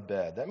laid it on the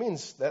bed. That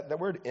means that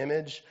word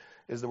image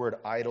is the word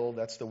idol.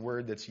 That's the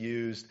word that's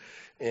used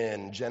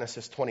in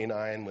Genesis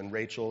 29 when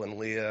Rachel and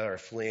Leah are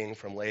fleeing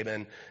from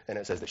Laban. And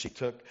it says that she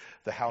took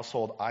the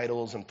household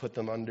idols and put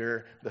them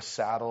under the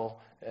saddle.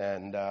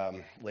 And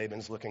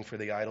Laban's looking for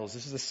the idols.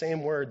 This is the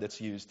same word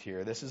that's used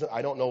here.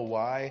 I don't know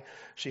why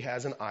she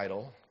has an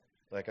idol.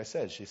 Like I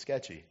said, she's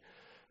sketchy.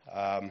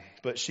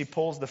 But she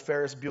pulls the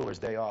Ferris Bueller's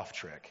Day Off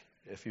trick.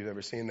 If you've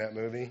ever seen that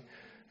movie,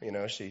 you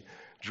know, she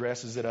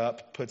dresses it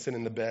up, puts it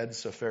in the bed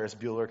so Ferris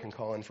Bueller can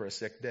call in for a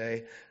sick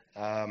day.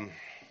 And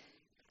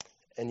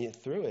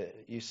yet through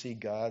it, you see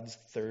God's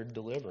 3rd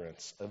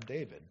deliverance of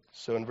David.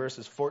 So in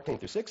verses 14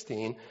 through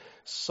 16,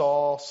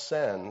 Saul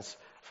sends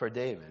for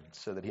David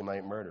so that he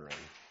might murder him.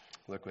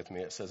 Look with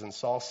me. It says, and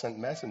Saul sent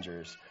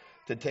messengers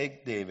to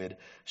take David.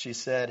 She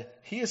said,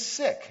 he is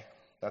sick.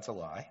 That's a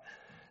lie.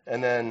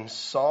 And then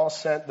Saul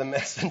sent the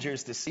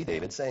messengers to see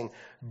David, saying,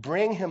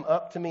 bring him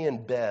up to me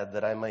in bed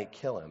that I might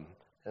kill him.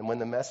 And when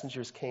the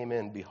messengers came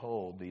in,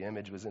 behold, the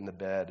image was in the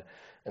bed,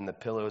 and the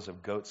pillows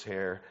of goat's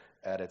hair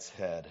at its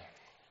head.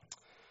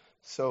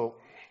 So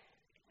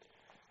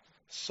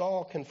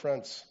Saul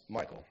confronts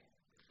Michal.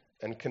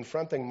 And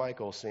confronting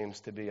Michal seems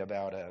to be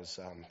about as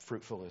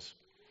fruitful as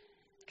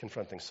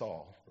confronting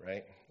Saul,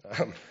 right?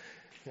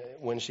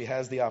 When she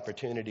has the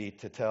opportunity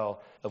to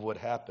tell of what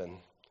happened,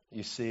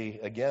 you see,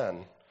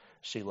 again,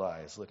 she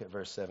lies. Look at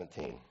verse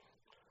 17.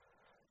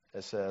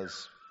 It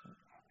says,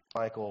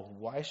 Michal,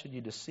 why should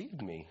you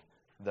deceive me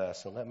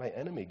thus and let my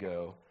enemy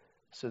go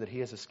so that he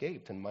has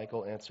escaped? And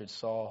Michal answered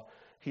Saul,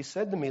 he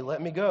said to me,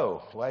 let me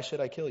go. Why should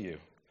I kill you?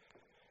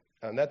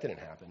 That didn't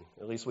happen.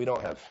 At least we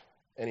don't have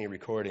any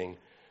recording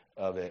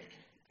of it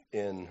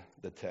in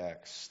the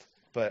text.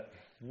 But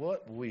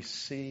what we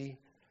see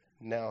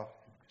now,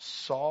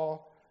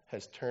 Saul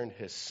has turned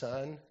his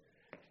son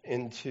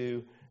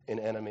into an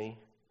enemy,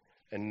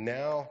 and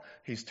now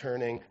he's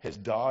turning his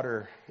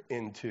daughter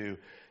into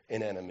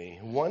an enemy.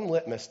 One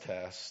litmus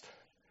test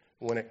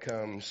when it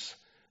comes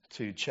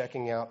to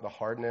checking out the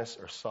hardness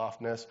or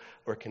softness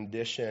or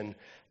condition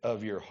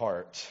of your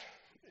heart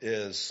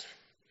is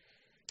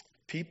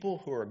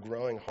people who are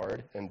growing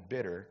hard and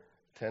bitter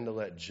tend to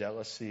let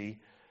jealousy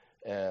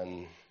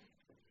and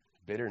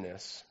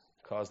bitterness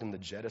cause them to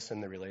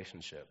jettison the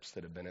relationships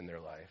that have been in their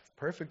life.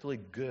 Perfectly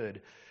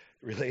good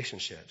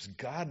relationships,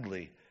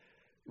 godly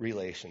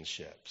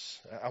relationships.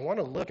 I want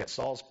to look at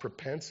Saul's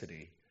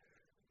propensity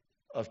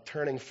of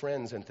turning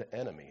friends into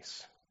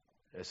enemies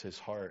as his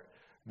heart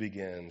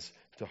begins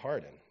to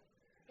harden.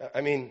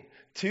 I mean,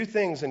 two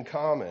things in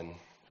common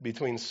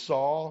between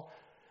Saul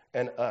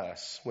and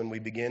us when we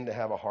begin to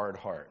have a hard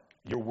heart.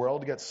 Your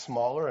world gets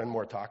smaller and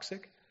more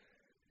toxic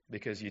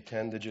because you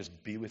tend to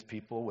just be with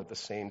people with the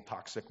same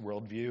toxic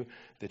worldview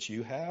that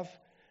you have,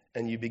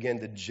 and you begin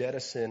to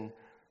jettison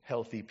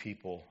healthy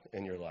people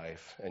in your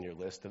life, and your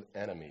list of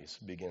enemies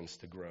begins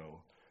to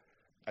grow.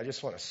 I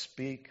just want to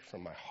speak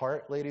from my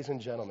heart, ladies and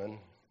gentlemen.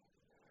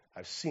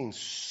 I've seen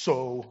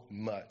so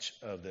much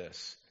of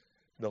this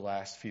the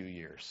last few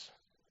years.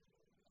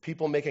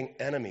 People making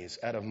enemies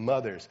out of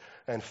mothers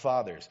and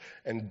fathers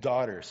and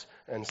daughters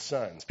and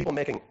sons. People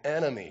making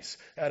enemies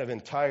out of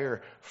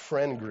entire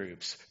friend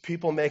groups.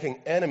 People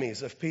making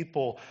enemies of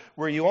people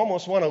where you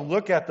almost want to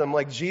look at them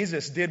like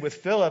Jesus did with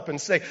Philip and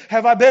say,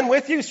 "Have I been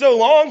with you so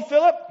long,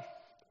 Philip,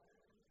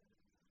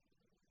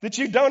 that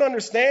you don't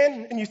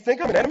understand and you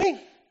think I'm an enemy?"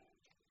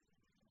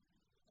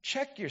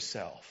 Check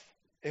yourself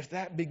if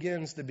that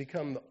begins to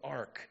become the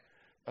arc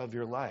of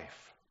your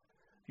life.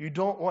 You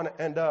don't want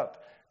to end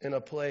up in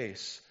a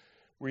place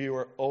where you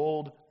are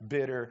old,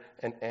 bitter,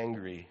 and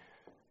angry,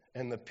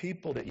 and the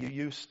people that you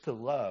used to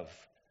love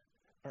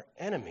are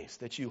enemies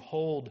that you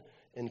hold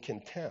in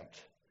contempt.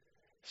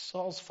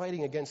 Saul's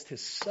fighting against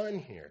his son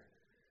here.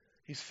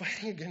 He's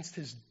fighting against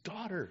his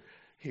daughter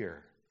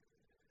here.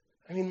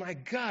 I mean, my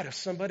God, if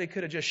somebody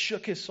could have just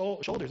shook his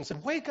shoulders and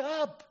said, "Wake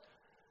up!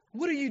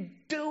 What are you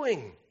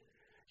doing?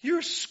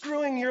 You're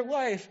screwing your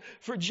life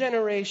for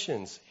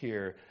generations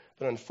here."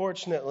 But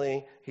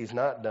unfortunately, he's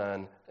not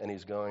done, and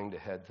he's going to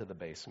head to the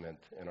basement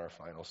in our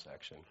final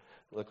section.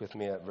 Look with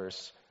me at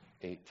verse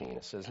 18.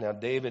 It says, "Now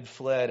David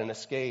fled and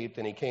escaped,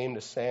 and he came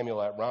to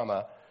Samuel at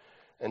Ramah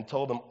and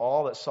told him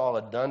all that Saul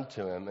had done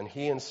to him. And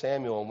he and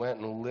Samuel went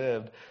and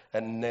lived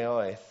at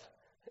Naioth.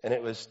 And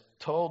it was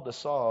told to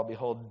Saul,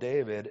 'Behold,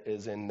 David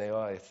is in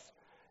Naioth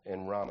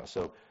in Ramah.'"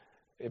 So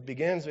it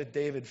begins with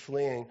David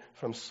fleeing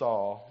from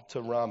Saul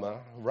to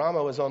Ramah.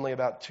 Ramah was only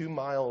about 2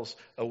 miles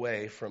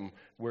away from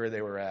where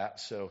they were at.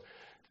 So,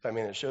 I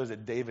mean, it shows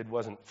that David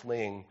wasn't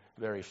fleeing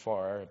very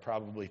far. It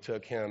probably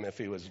took him, if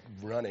he was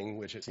running,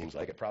 which it seems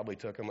like it probably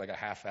took him like a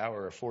half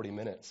hour or 40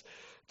 minutes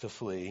to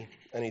flee.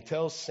 And he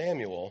tells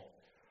Samuel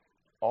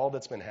all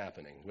that's been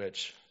happening,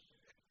 which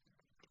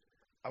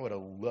I would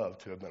have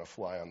loved to have been a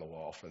fly on the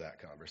wall for that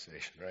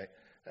conversation, right?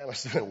 That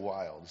must have been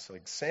wild. It's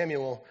like,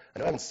 "Samuel, I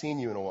know I haven't seen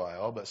you in a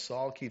while, but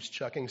Saul keeps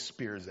chucking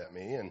spears at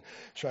me and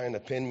trying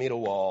to pin me to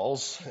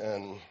walls."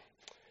 And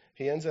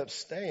he ends up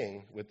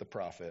staying with the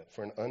prophet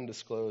for an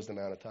undisclosed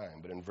amount of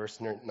time. But in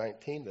verse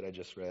 19 that I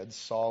just read,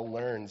 Saul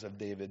learns of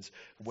David's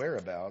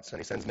whereabouts, and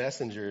he sends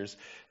messengers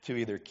to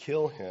either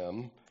kill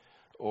him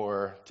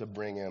or to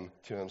bring him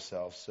to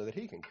himself so that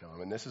he can kill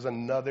him. And this is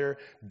another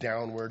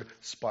downward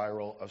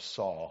spiral of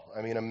Saul.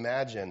 I mean,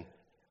 imagine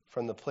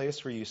from the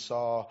place where you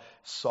saw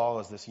Saul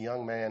as this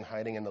young man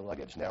hiding in the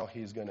luggage, now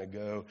he's going to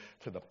go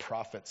to the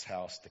prophet's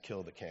house to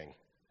kill the king.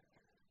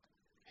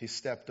 He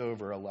stepped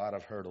over a lot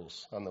of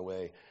hurdles on the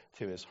way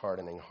to his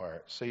hardening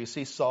heart. So you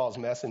see Saul's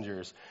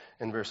messengers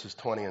in verses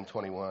 20 and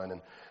 21.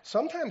 And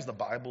sometimes the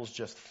Bible's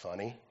just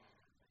funny.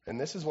 And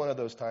this is one of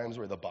those times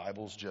where the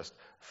Bible's just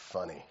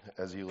funny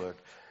as you look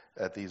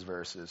at these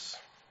verses.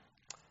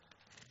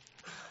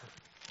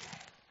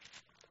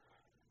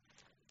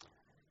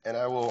 And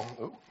I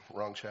will...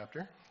 wrong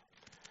chapter.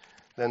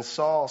 "Then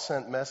Saul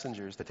sent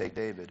messengers to take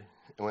David.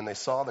 And when they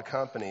saw the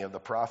company of the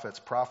prophets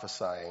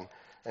prophesying,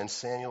 and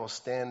Samuel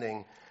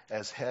standing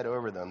as head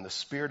over them, the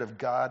Spirit of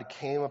God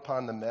came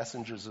upon the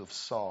messengers of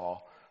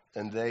Saul,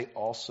 and they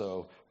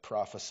also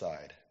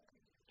prophesied."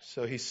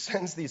 So he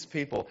sends these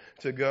people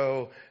to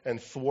go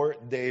and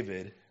thwart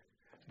David.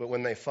 But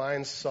when they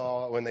find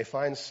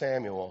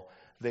Samuel,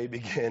 they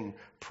begin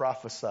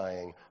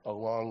prophesying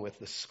along with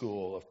the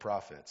school of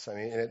prophets. I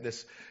mean,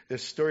 this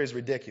story is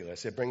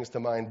ridiculous. It brings to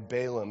mind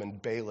Balaam and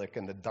Balak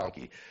and the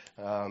donkey.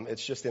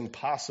 It's just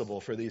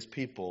impossible for these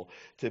people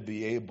to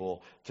be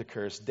able to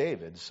curse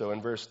David. So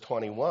in verse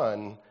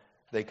 21,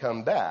 they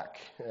come back,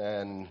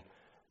 and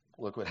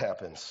look what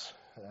happens.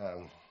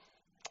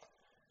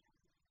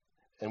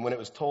 "And when it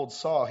was told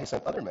Saul, he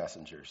sent other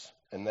messengers,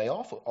 and they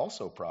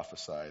also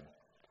prophesied.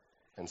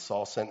 And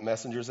Saul sent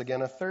messengers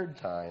again a third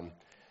time,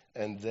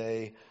 and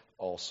they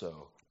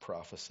also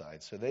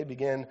prophesied. So they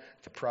begin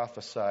to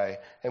prophesy.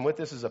 And what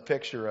this is a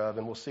picture of,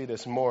 and we'll see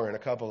this more in a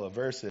couple of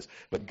verses,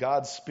 but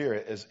God's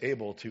Spirit is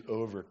able to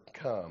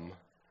overcome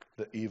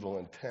the evil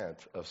intent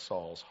of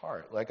Saul's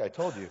heart. Like I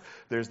told you,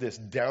 there's this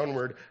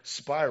downward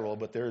spiral,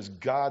 but there's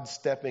God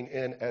stepping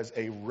in as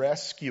a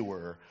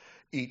rescuer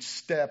each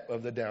step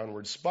of the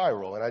downward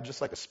spiral. And I'd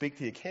just like to speak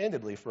to you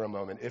candidly for a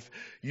moment. If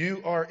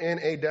you are in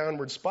a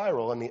downward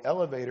spiral and the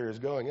elevator is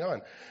going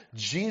on,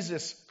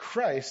 Jesus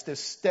Christ is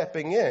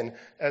stepping in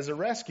as a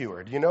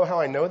rescuer. Do you know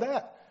how I know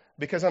that?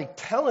 Because I'm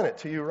telling it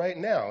to you right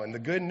now. And the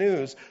good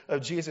news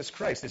of Jesus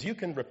Christ is you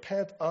can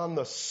repent on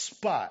the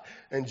spot,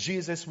 and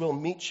Jesus will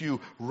meet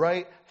you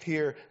right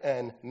here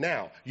and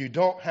now. You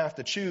don't have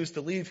to choose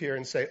to leave here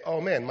and say,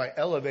 oh man, my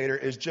elevator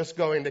is just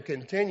going to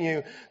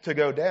continue to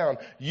go down.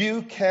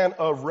 You can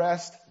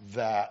arrest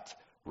that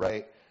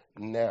right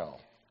now.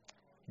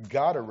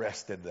 God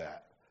arrested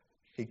that.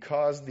 He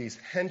caused these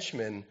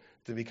henchmen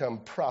to become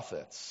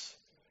prophets.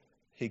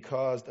 He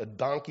caused a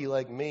donkey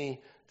like me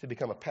to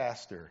become a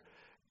pastor.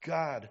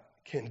 God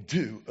can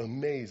do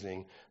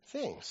amazing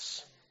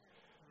things.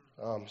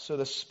 So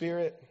the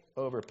Spirit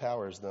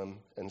overpowers them,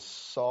 and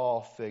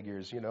Saul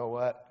figures, you know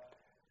what?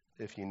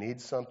 If you need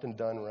something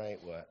done right,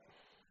 what?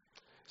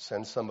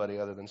 Send somebody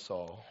other than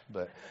Saul.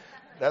 But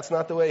that's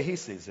not the way he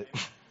sees it.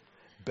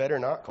 Better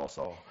not call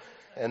Saul.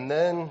 And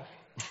then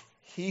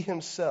he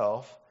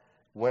himself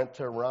went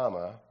to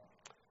Ramah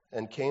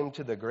and came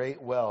to the great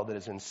well that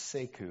is in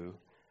Seku.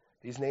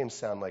 These names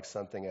sound like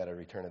something out of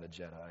Return of the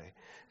Jedi.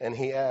 And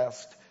he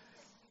asked,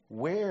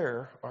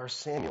 where are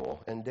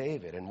Samuel and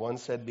David? And one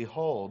said,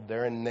 behold,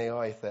 they're in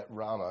Naioth at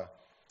Ramah.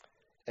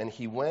 And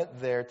he went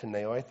there to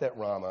Naioth at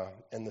Ramah,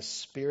 and the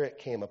Spirit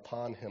came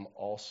upon him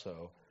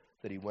also,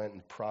 that he went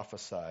and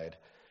prophesied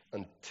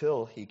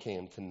until he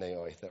came to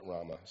Naioth at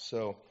Ramah.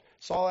 So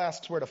Saul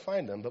asks where to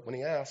find him, but when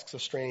he asks, a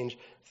strange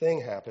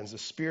thing happens. The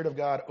Spirit of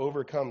God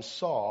overcomes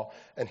Saul,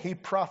 and he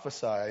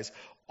prophesies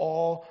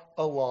all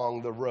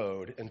along the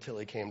road until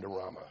he came to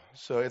Ramah.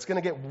 So it's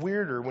going to get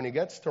weirder when he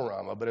gets to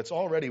Ramah, but it's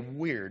already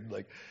weird.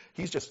 Like,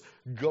 he's just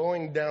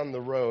going down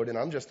the road, and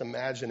I'm just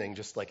imagining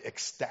just like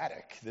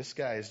ecstatic. This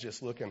guy is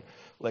just looking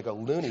like a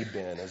loony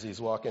bin as he's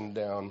walking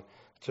down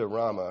to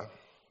Ramah.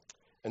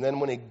 And then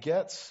when he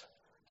gets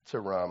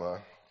to Ramah,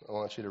 I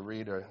want you to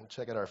read or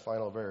check out our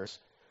final verse.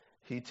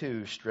 He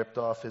too stripped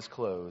off his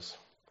clothes,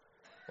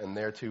 and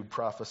there too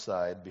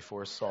prophesied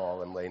before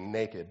Saul, and lay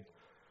naked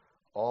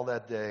all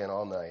that day and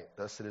all night.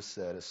 Thus it is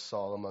said, is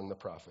Saul among the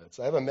prophets.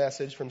 I have a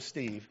message from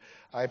Steve.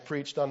 I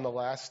preached on the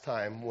last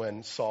time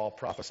when Saul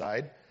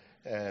prophesied,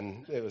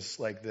 and it was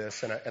like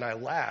this. And I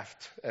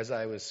laughed as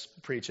I was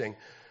preaching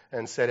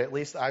and said, at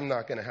least I'm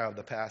not going to have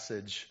the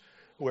passage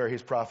where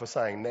he's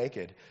prophesying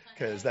naked,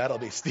 because that'll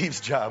be Steve's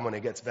job when he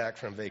gets back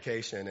from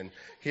vacation. And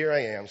here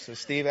I am. So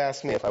Steve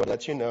asked me if I would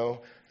let you know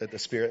that the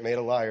Spirit made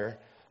a liar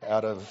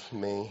out of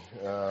me.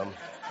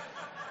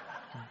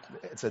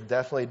 It's a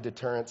definitely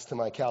deterrence to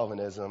my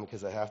Calvinism,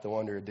 because I have to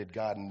wonder, did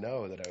God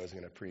know that I was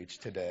going to preach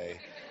today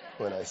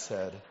when I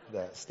said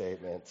that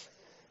statement?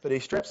 But he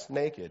strips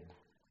naked,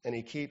 and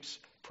he keeps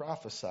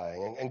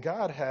prophesying. And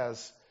God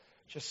has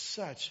just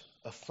such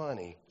a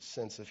funny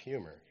sense of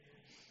humor.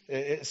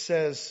 It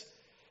says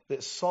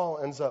that Saul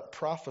ends up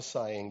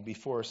prophesying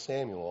before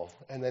Samuel,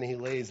 and then he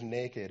lays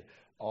naked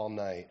all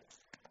night,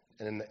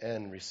 and in the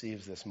end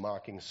receives this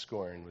mocking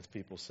scorn with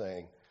people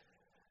saying,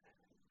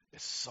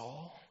 is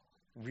Saul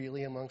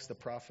really amongst the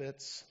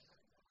prophets?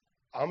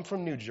 I'm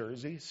from New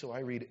Jersey, so I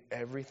read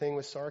everything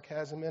with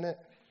sarcasm in it.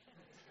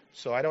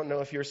 So I don't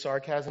know if your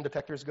sarcasm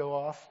detectors go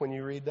off when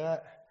you read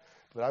that,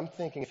 but I'm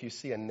thinking if you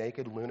see a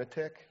naked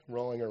lunatic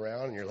rolling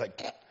around and you're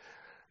like,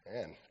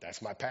 man, that's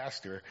my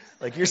pastor.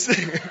 Like you're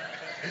saying,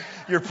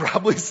 you're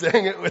probably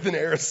saying it with an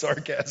air of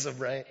sarcasm,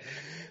 right?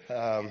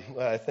 Well,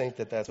 I think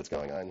that that's what's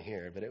going on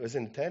here. But it was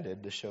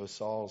intended to show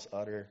Saul's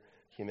utter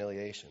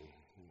humiliation.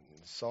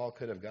 Saul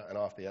could have gotten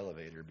off the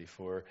elevator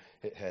before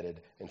it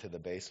headed into the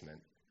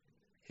basement.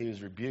 He was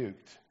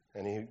rebuked,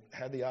 and he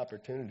had the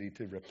opportunity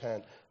to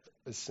repent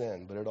of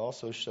sin, but it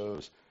also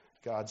shows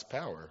God's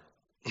power.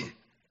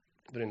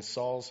 But in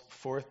Saul's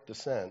fourth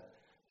descent,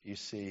 you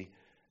see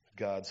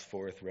God's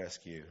fourth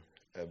rescue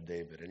of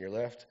David. And you're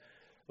left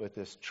with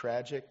this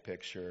tragic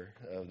picture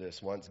of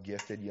this once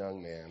gifted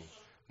young man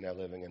now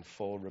living in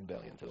full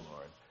rebellion to the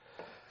Lord.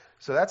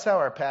 So that's how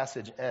our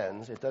passage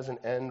ends. It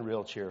doesn't end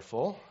real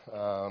cheerful.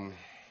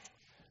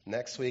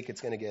 Next week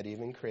it's going to get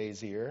even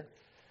crazier.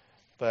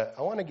 But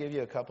I want to give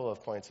you a couple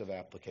of points of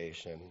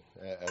application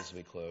as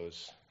we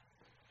close.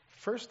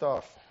 First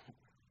off,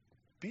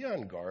 be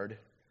on guard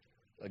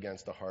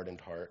against a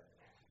hardened heart.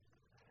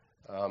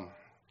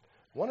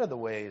 One of the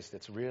ways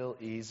that's real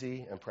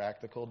easy and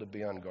practical to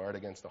be on guard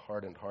against a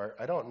hardened heart,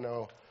 I don't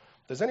know,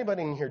 does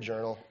anybody in here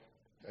journal?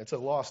 It's a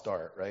lost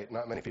art, right?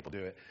 Not many people do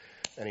it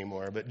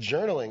anymore, but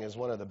journaling is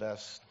one of the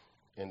best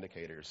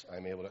indicators.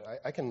 I'm able to,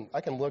 I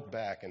can look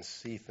back and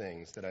see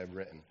things that I've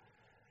written.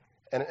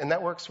 And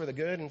that works for the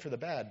good and for the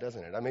bad,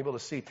 doesn't it? I'm able to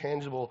see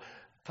tangible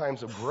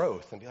times of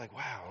growth and be like,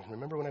 wow,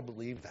 remember when I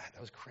believed that?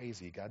 That was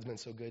crazy. God's been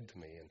so good to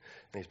me, and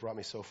he's brought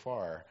me so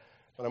far.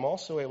 But I'm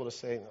also able to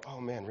say, oh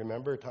man,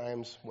 remember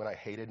times when I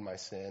hated my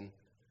sin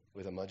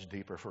with a much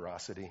deeper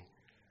ferocity,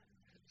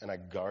 and I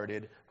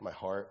guarded my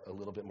heart a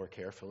little bit more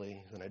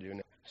carefully than I do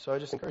now. So I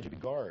just encourage you,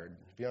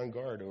 be on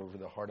guard over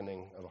the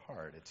hardening of a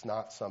heart. It's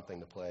not something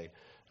to play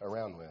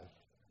around with.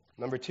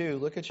 Number 2,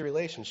 look at your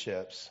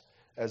relationships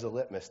as a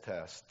litmus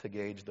test to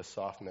gauge the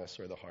softness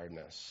or the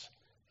hardness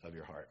of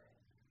your heart.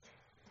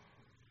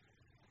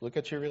 Look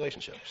at your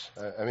relationships.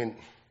 I mean,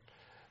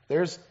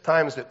 there's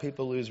times that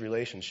people lose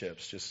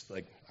relationships, just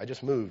like I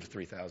just moved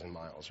 3,000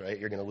 miles, right?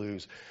 You're going to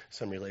lose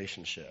some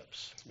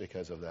relationships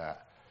because of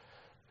that.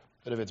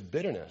 But if it's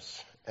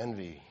bitterness,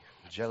 envy,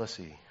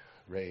 jealousy,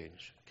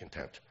 rage,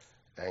 contempt,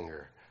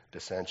 anger,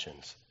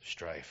 dissensions,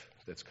 strife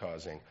that's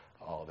causing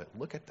all of it,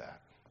 look at that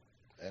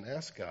and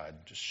ask God,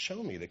 just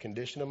show me the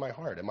condition of my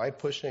heart. Am I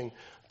pushing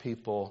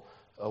people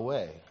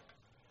away?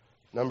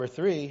 Number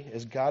 3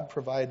 is God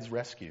provides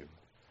rescue.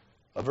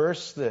 A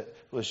verse that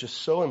was just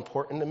so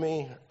important to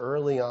me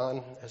early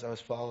on as I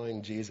was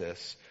following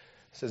Jesus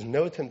says,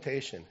 no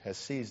temptation has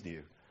seized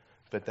you,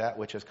 but that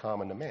which is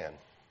common to man.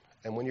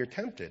 And when you're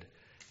tempted,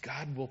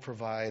 God will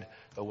provide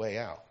a way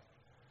out.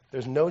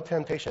 There's no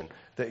temptation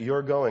that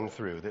you're going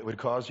through that would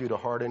cause you to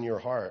harden your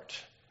heart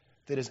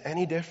that is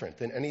any different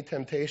than any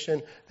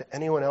temptation that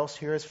anyone else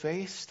here has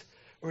faced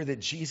or that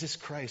Jesus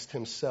Christ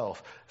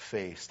himself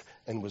faced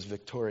and was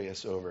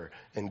victorious over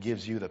and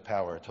gives you the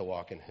power to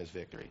walk in his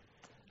victory.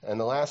 And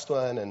the last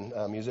one, and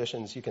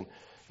musicians, you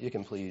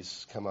can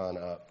please come on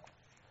up.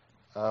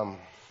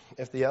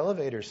 If the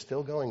elevator's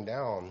still going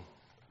down,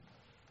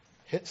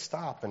 hit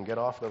stop and get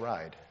off the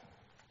ride.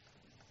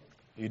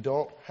 You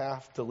don't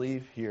have to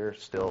leave here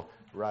still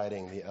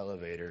riding the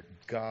elevator.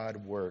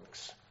 God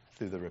works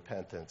through the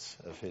repentance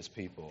of his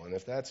people. And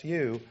if that's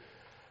you,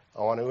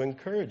 I want to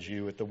encourage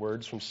you with the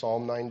words from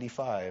Psalm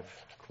 95,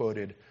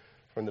 quoted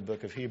from the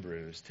book of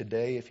Hebrews.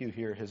 Today, if you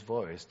hear his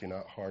voice, do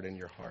not harden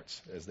your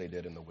hearts as they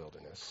did in the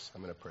wilderness.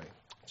 I'm going to pray.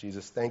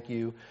 Jesus, thank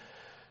you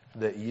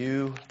that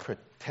you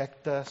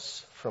protect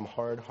us from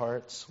hard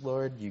hearts,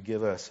 Lord. You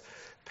give us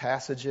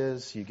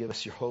passages. You give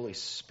us your Holy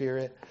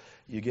Spirit.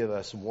 You give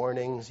us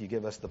warnings. You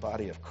give us the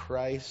body of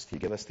Christ. You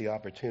give us the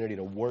opportunity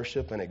to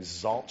worship and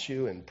exalt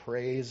you and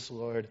praise,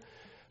 Lord.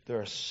 There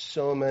are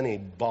so many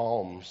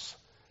balms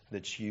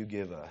that you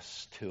give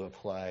us to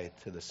apply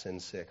to the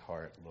sin-sick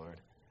heart, Lord.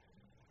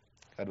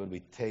 God, would we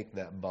take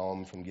that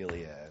balm from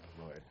Gilead,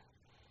 Lord?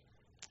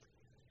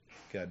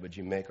 God, would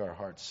you make our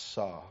hearts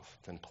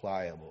soft and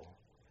pliable,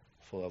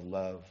 full of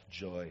love,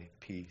 joy,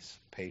 peace,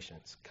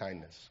 patience,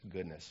 kindness,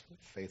 goodness,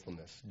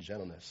 faithfulness,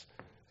 gentleness,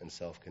 and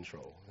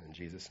self-control. In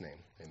Jesus' name,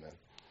 amen.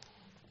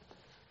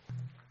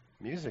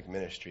 Music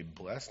ministry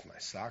blessed my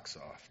socks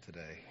off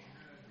today.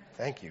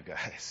 Thank you,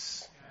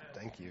 guys.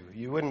 Thank you.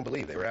 You wouldn't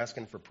believe they were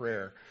asking for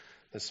prayer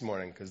this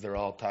morning because they're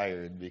all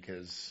tired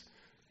because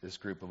this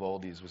group of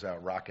oldies was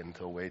out rocking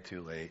until way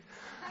too late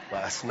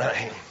last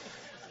night.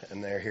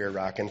 And they're here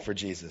rocking for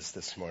Jesus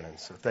this morning.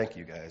 So thank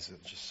you guys. I'm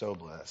just so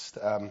blessed.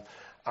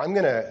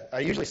 I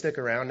usually stick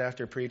around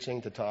after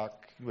preaching to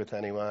talk with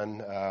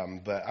anyone,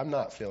 but I'm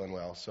not feeling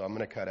well, so I'm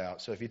going to cut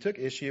out. So if you took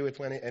issue with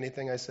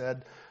anything I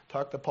said,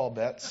 talk to Paul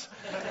Betts.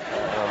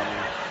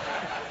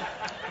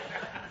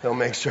 He'll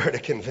make sure to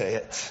convey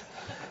it.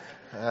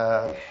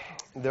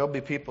 There'll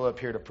be people up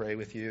here to pray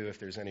with you if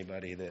there's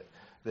anybody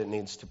that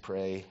needs to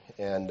pray.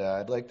 And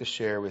I'd like to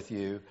share with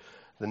you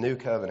the new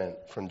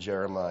covenant from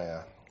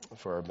Jeremiah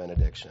for our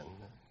benediction.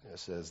 It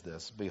says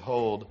this: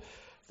 Behold,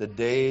 the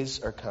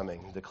days are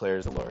coming,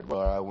 declares the Lord,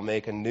 where I will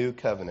make a new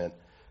covenant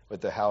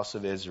with the house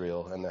of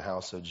Israel and the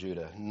house of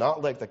Judah,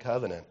 not like the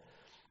covenant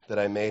that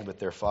I made with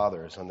their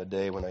fathers on the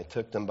day when I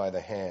took them by the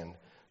hand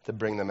to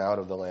bring them out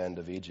of the land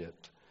of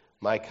Egypt.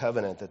 My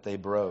covenant that they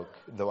broke,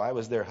 though I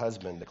was their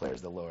husband,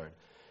 declares the Lord.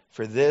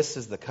 For this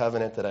is the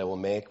covenant that I will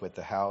make with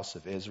the house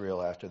of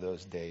Israel after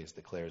those days,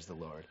 declares the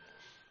Lord.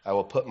 I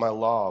will put my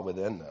law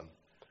within them.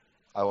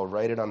 I will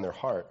write it on their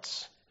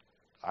hearts.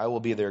 I will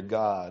be their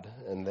God,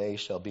 and they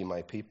shall be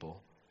my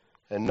people.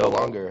 And no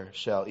longer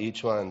shall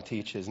each one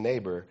teach his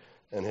neighbor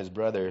and his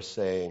brother,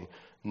 saying,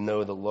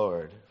 Know the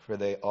Lord, for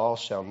they all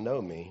shall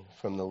know me,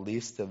 from the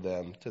least of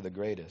them to the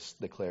greatest,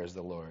 declares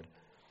the Lord.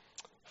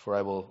 For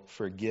I will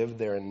forgive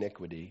their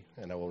iniquity,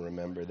 and I will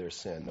remember their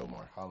sin no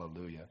more.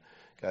 Hallelujah.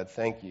 God,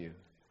 thank you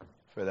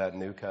for that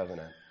new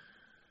covenant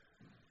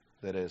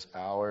that is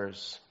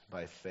ours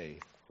by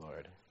faith,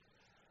 Lord.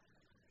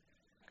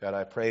 God,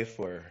 I pray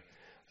for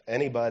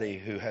anybody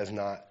who has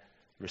not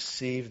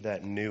received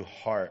that new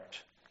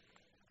heart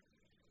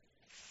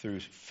through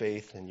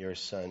faith in your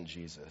Son,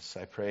 Jesus.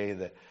 I pray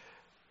that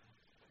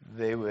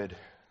they would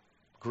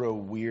grow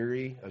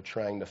weary of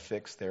trying to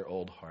fix their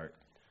old heart,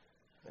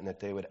 and that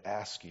they would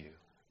ask you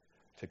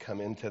to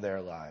come into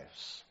their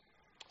lives,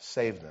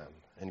 save them,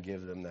 and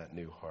give them that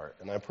new heart.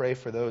 And I pray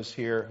for those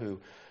here who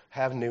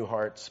have new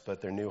hearts,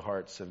 but their new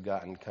hearts have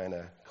gotten kind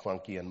of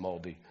clunky and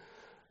moldy.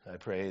 I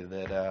pray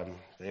that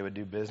they would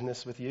do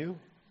business with you,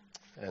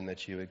 and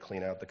that you would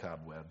clean out the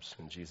cobwebs.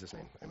 In Jesus'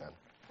 name, amen.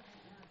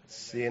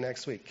 See you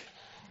next week.